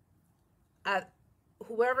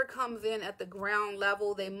whoever comes in at the ground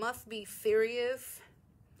level, they must be serious,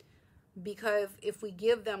 because if we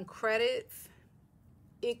give them credits,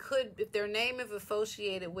 it could, if their name is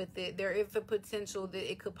associated with it, there is the potential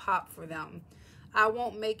that it could pop for them. I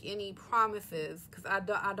won't make any promises, because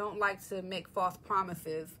I don't like to make false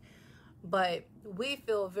promises, but we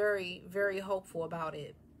feel very, very hopeful about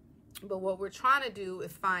it. But what we're trying to do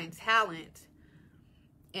is find talent,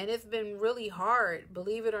 and it's been really hard,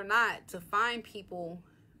 believe it or not, to find people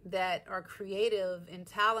that are creative and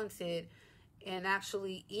talented and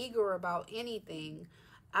actually eager about anything.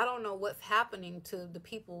 I don't know what's happening to the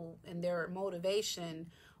people and their motivation,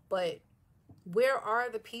 but where are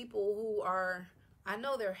the people who are, I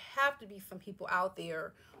know there have to be some people out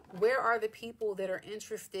there. Where are the people that are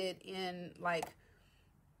interested in like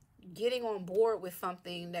getting on board with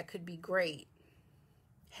something that could be great?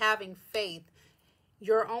 Having faith.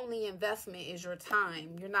 Your only investment is your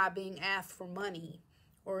time. You're not being asked for money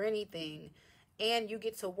or anything. And you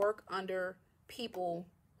get to work under people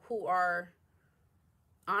who are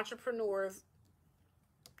entrepreneurs,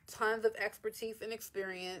 tons of expertise and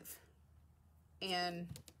experience, and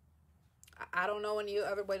I don't know any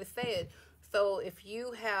other way to say it. So if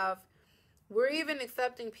you have We're even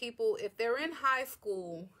accepting people, if they're in high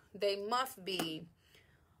school, they must be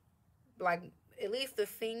like at least a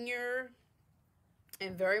senior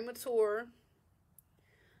and very mature.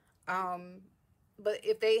 But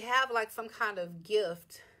if they have like some kind of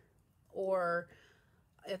gift, or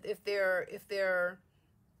if they're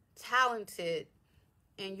talented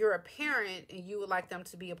and you're a parent and you would like them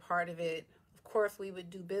to be a part of it, of course we would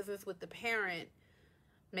do business with the parent,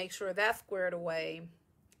 make sure that's squared away,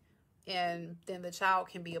 and then the child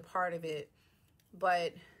can be a part of it.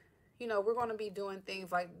 But you know, we're going to be doing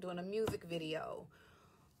things like doing a music video.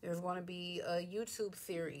 There's going to be a YouTube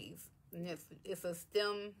series, and it's a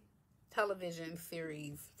STEM television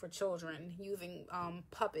series for children using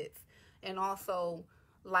puppets and also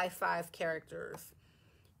life-size characters.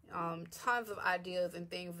 Tons of ideas and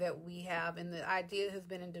things that we have, and the idea has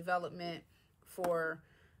been in development for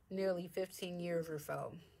nearly 15 years or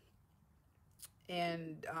so.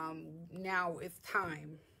 And now it's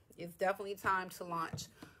time. It's definitely time to launch.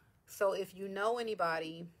 So if you know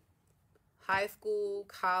anybody, high school,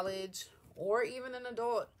 college, or even an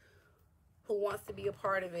adult who wants to be a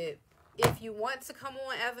part of it, if you want to come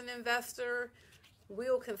on as an investor,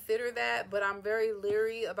 we'll consider that. But I'm very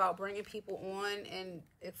leery about bringing people on and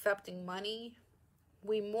accepting money.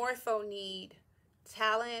 We more so need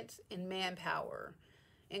talent and manpower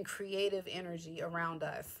and creative energy around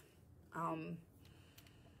us.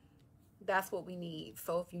 That's what we need.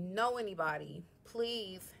 So if you know anybody,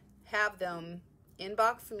 please have them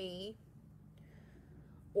inbox me,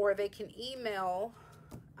 or they can email.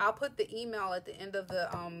 I'll put the email at the end of the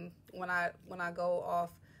when I go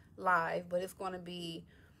off live, but it's going to be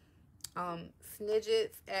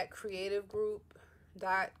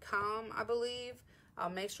snidgets@creativegroup.com, I believe. I'll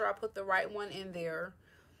make sure I put the right one in there.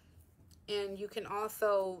 And you can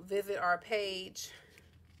also visit our page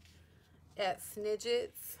at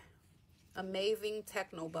Snidgets Amazing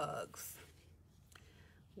Technobugs.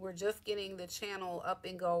 We're just getting the channel up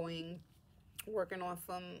and going, working on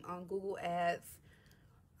some Google ads,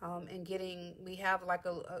 and we have like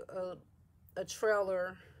a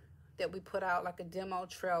trailer that we put out, like a demo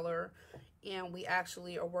trailer, and we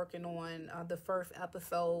actually are working on the first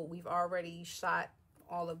episode. We've already shot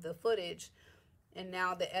all of the footage, and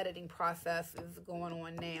now the editing process is going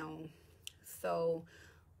on now. So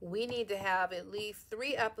we need to have at least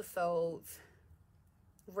 3 episodes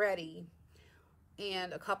ready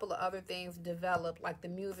and a couple of other things developed, like the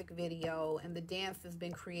music video, and the dance has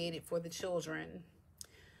been created for the children.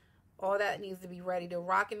 All that needs to be ready to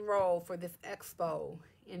rock and roll for this expo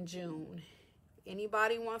in June.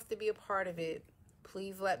 Anybody wants to be a part of it,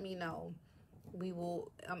 please let me know. We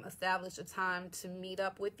will establish a time to meet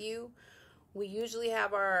up with you. We usually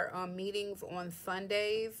have our meetings on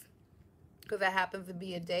Sundays, because that happens to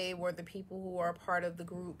be a day where the people who are a part of the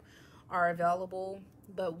group are available,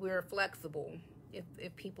 but we're flexible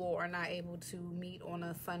if people are not able to meet on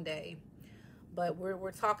a Sunday. But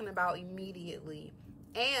we're talking about immediately.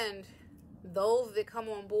 And those that come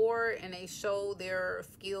on board and they show their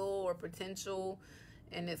skill or potential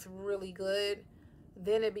and it's really good,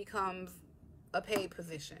 then it becomes a paid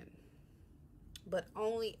position. But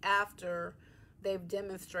only after they've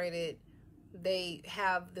demonstrated they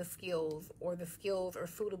have the skills, or the skills are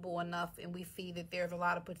suitable enough and we see that there's a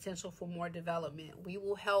lot of potential for more development. We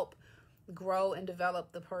will help grow and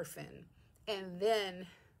develop the person, and then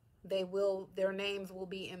their names will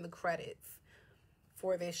be in the credits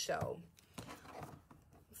for this show.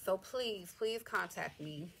 So please contact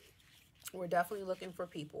me. We're definitely looking for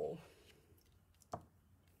people.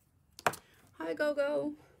 Hi,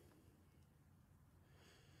 Go-Go.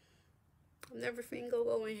 I've never seen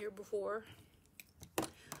Go-Go in here before.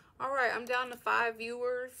 All right, I'm down to 5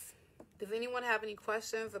 viewers. Does anyone have any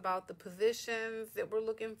questions about the positions that we're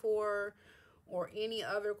looking for, or any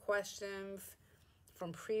other questions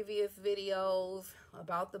from previous videos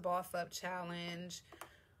about the Boss Up Challenge?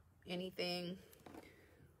 Anything?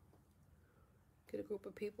 Get a group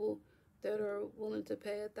of people that are willing to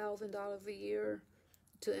pay $1,000 a year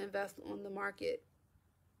to invest on the market.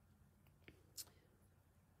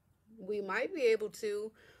 We might be able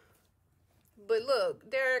to. But look,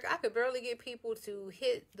 Derek, I could barely get people to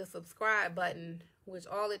hit the subscribe button, which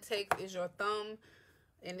all it takes is your thumb,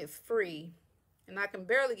 and it's free. And I can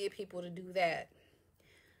barely get people to do that.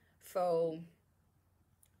 So,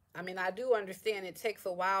 I mean, I do understand it takes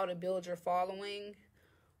a while to build your following,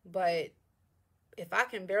 but if I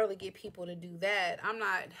can barely get people to do that,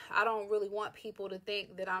 I don't really want people to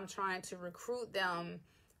think that I'm trying to recruit them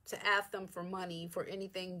to ask them for money for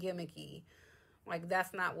anything gimmicky. Like,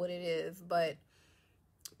 that's not what it is. But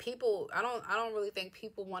people, I don't really think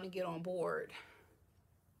people want to get on board.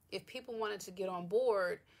 if people wanted to get on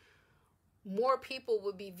board, more people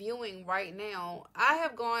would be viewing right now. I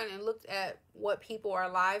have gone and looked at what people are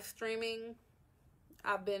live streaming.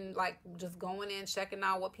 I've been like just going in, checking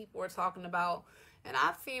out what people are talking about. And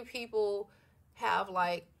I've seen people have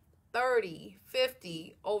like 30,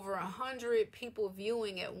 50, over 100 people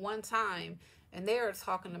viewing at one time. And they are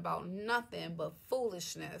talking about nothing but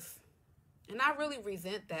foolishness. And I really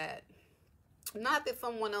resent that. Not that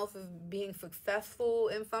someone else is being successful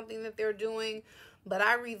in something that they're doing, but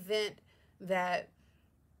I resent that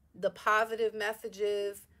the positive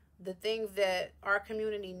messages, the things that our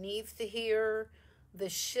community needs to hear, the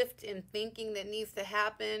shift in thinking that needs to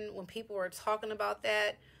happen when people are talking about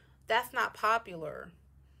that, that's not popular.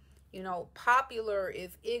 You know, popular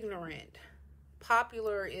is ignorant.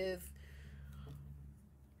 Popular is,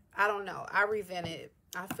 I don't know, I resent it.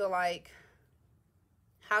 I feel like,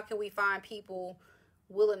 how can we find people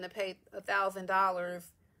willing to pay $1,000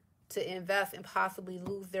 to invest and possibly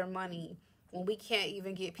lose their money when we can't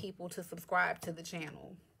even get people to subscribe to the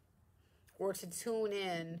channel or to tune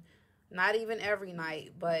in? Not even every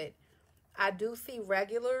night, but I do see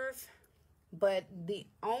regulars. But the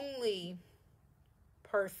only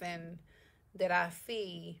person that I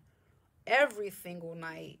see every single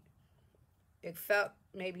night, except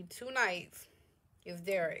maybe 2 nights, is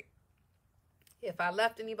Derek. If I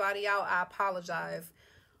left anybody out, I apologize.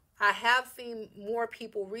 I have seen more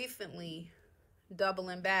people recently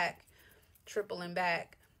doubling back, tripling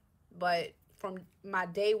back. But from my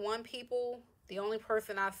day one people, the only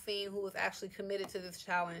person I've seen who was actually committed to this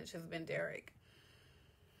challenge has been Derek.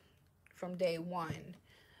 From day one.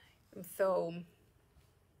 And so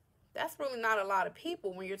that's really not a lot of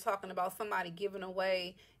people when you're talking about somebody giving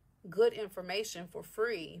away good information for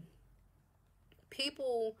free.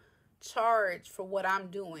 People charge for what I'm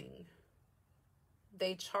doing.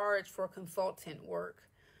 They charge for consultant work.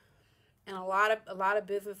 And a lot of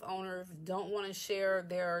business owners don't want to share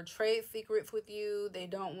their trade secrets with you. They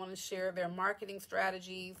don't want to share their marketing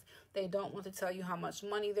strategies. They don't want to tell you how much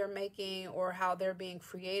money they're making or how they're being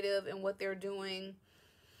creative in what they're doing.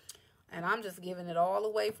 And I'm just giving it all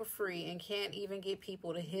away for free and can't even get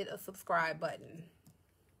people to hit a subscribe button.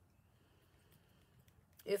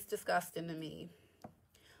 It's disgusting to me.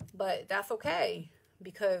 But that's okay,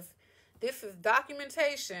 because this is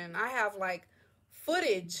documentation. I have like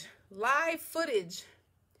footage, live footage.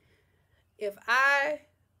 If I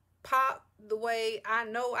pop the way I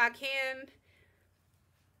know I can,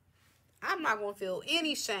 I'm not going to feel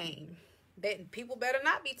any shame. People better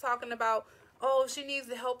not be talking about, oh, she needs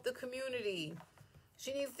to help the community.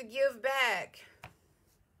 She needs to give back.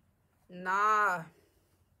 Nah.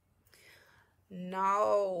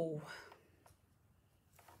 No.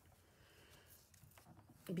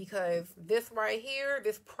 Because this right here,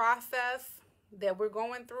 this process that we're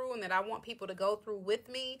going through and that I want people to go through with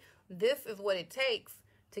me, this is what it takes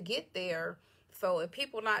to get there. So if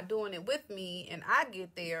people not doing it with me and I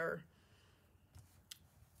get there,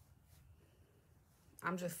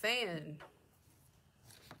 I'm just saying,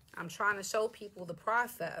 I'm trying to show people the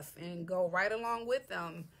process and go right along with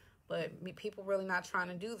them. But people really not trying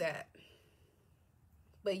to do that.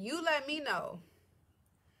 But you let me know.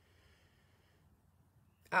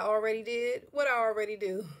 I already did what I already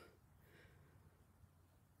do.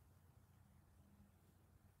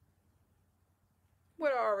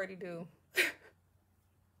 What I already do.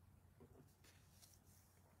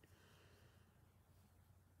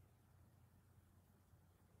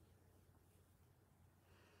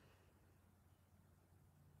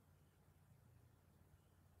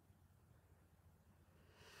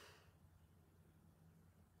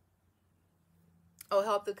 Oh,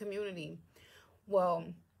 help the community. Well,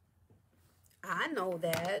 I know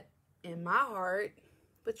that in my heart,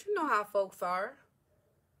 but you know how folks are.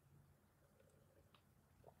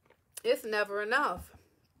 It's never enough.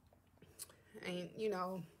 And, you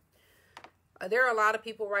know, there are a lot of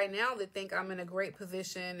people right now that think I'm in a great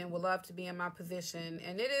position and would love to be in my position.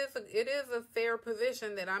 And it is a fair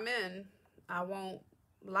position that I'm in. I won't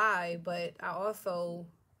lie, but I also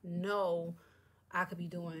know I could be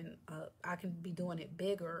doing it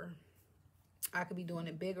bigger. I could be doing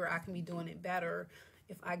it bigger. I can be doing it better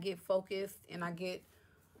if I get focused and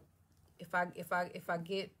if I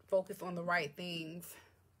get focused on the right things.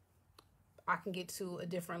 I can get to a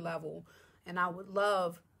different level, and I would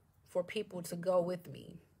love for people to go with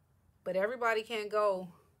me. But everybody can't go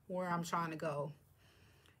where I'm trying to go.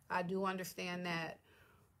 I do understand that.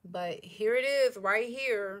 But here it is right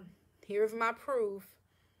here. Here's my proof.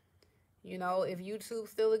 You know, if YouTube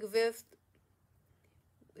still exists,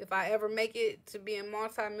 if I ever make it to being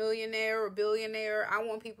multi-millionaire or billionaire, I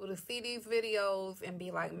want people to see these videos and be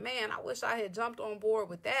like, man, I wish I had jumped on board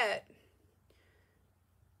with that.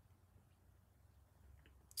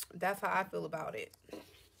 That's how I feel about it.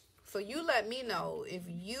 So you let me know if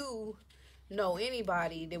you know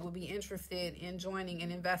anybody that would be interested in joining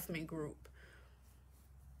an investment group.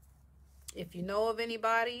 If you know of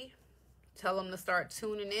anybody, tell them to start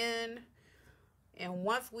tuning in. And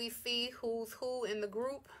once we see who's who in the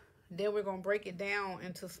group, then we're going to break it down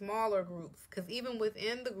into smaller groups. Because even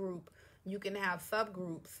within the group, you can have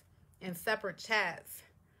subgroups and separate chats.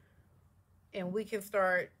 And we can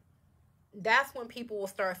start, that's when people will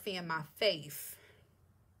start seeing my face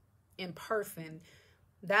in person.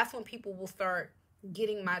 That's when people will start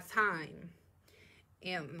getting my time.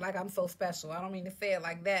 And like I'm so special. I don't mean to say it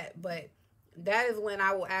like that, but that is when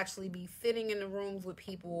I will actually be sitting in the rooms with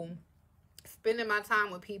people, spending my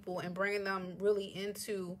time with people and bringing them really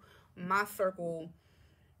into my circle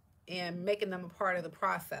and making them a part of the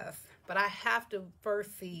process. But I have to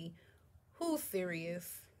first see who's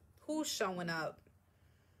serious, who's showing up,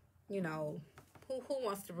 you know, who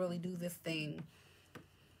wants to really do this thing.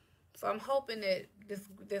 So I'm hoping that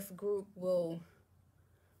this group will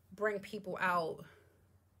bring people out,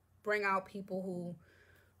 bring out people who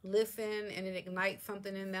listen and it ignites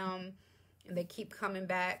something in them and they keep coming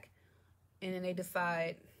back, and then they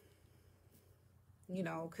decide, you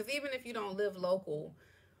know, because even if you don't live local,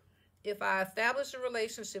 if I establish a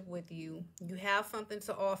relationship with you, you have something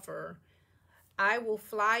to offer, I will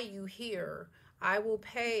fly you here. I will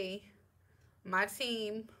pay my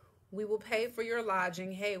team. We will pay for your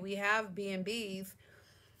lodging. Hey, we have B&Bs.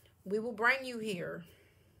 We will bring you here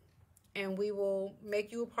and we will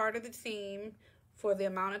make you a part of the team for the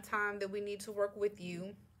amount of time that we need to work with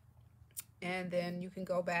you. And then you can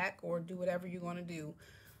go back or do whatever you're going to do.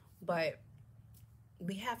 But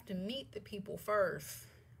we have to meet the people first.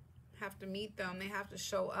 Have to meet them. They have to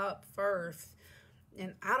show up first.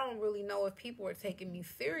 And I don't really know if people are taking me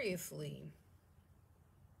seriously.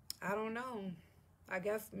 I don't know. I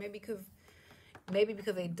guess maybe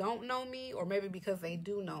because they don't know me, or maybe because they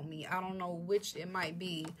do know me. I don't know which it might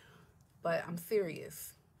be, but I'm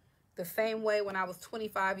serious. The same way when I was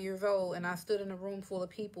 25 years old and I stood in a room full of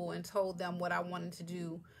people and told them what I wanted to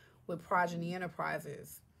do with Progeny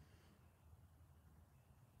Enterprises.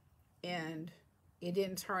 And it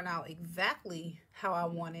didn't turn out exactly how I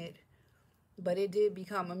wanted, but it did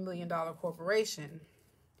become $1 million corporation.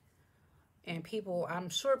 And people, I'm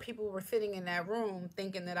sure people were sitting in that room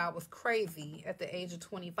thinking that I was crazy at the age of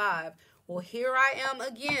 25. Well, here I am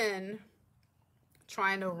again,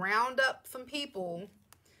 trying to round up some people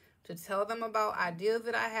to tell them about ideas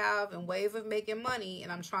that I have and ways of making money.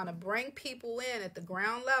 And I'm trying to bring people in at the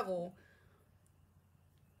ground level.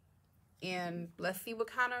 And let's see what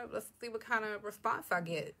kind of response I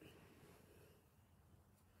get.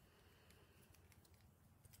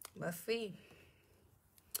 Let's see.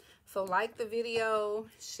 So like the video,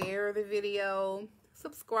 share the video,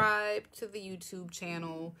 subscribe to the YouTube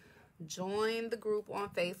channel, join the group on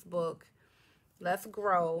Facebook. Let's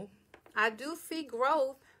grow. I do see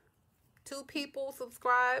growth. 2 people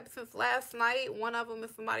subscribed since last night. One of them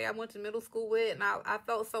is somebody I went to middle school with, and I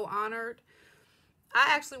felt so honored. I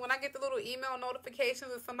actually, when I get the little email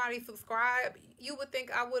notifications that somebody subscribed, you would think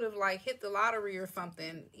I would have like hit the lottery or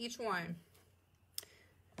something. Each one.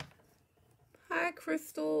 Hi,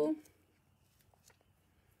 Crystal.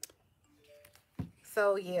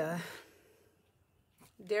 So, yeah.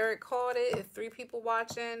 Derek called it. It's 3 people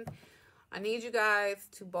watching. I need you guys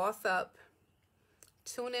to boss up.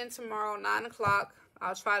 Tune in tomorrow, 9 o'clock.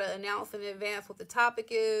 I'll try to announce in advance what the topic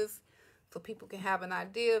is so people can have an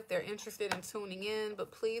idea if they're interested in tuning in.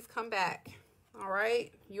 But please come back. All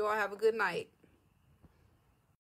right? You all have a good night.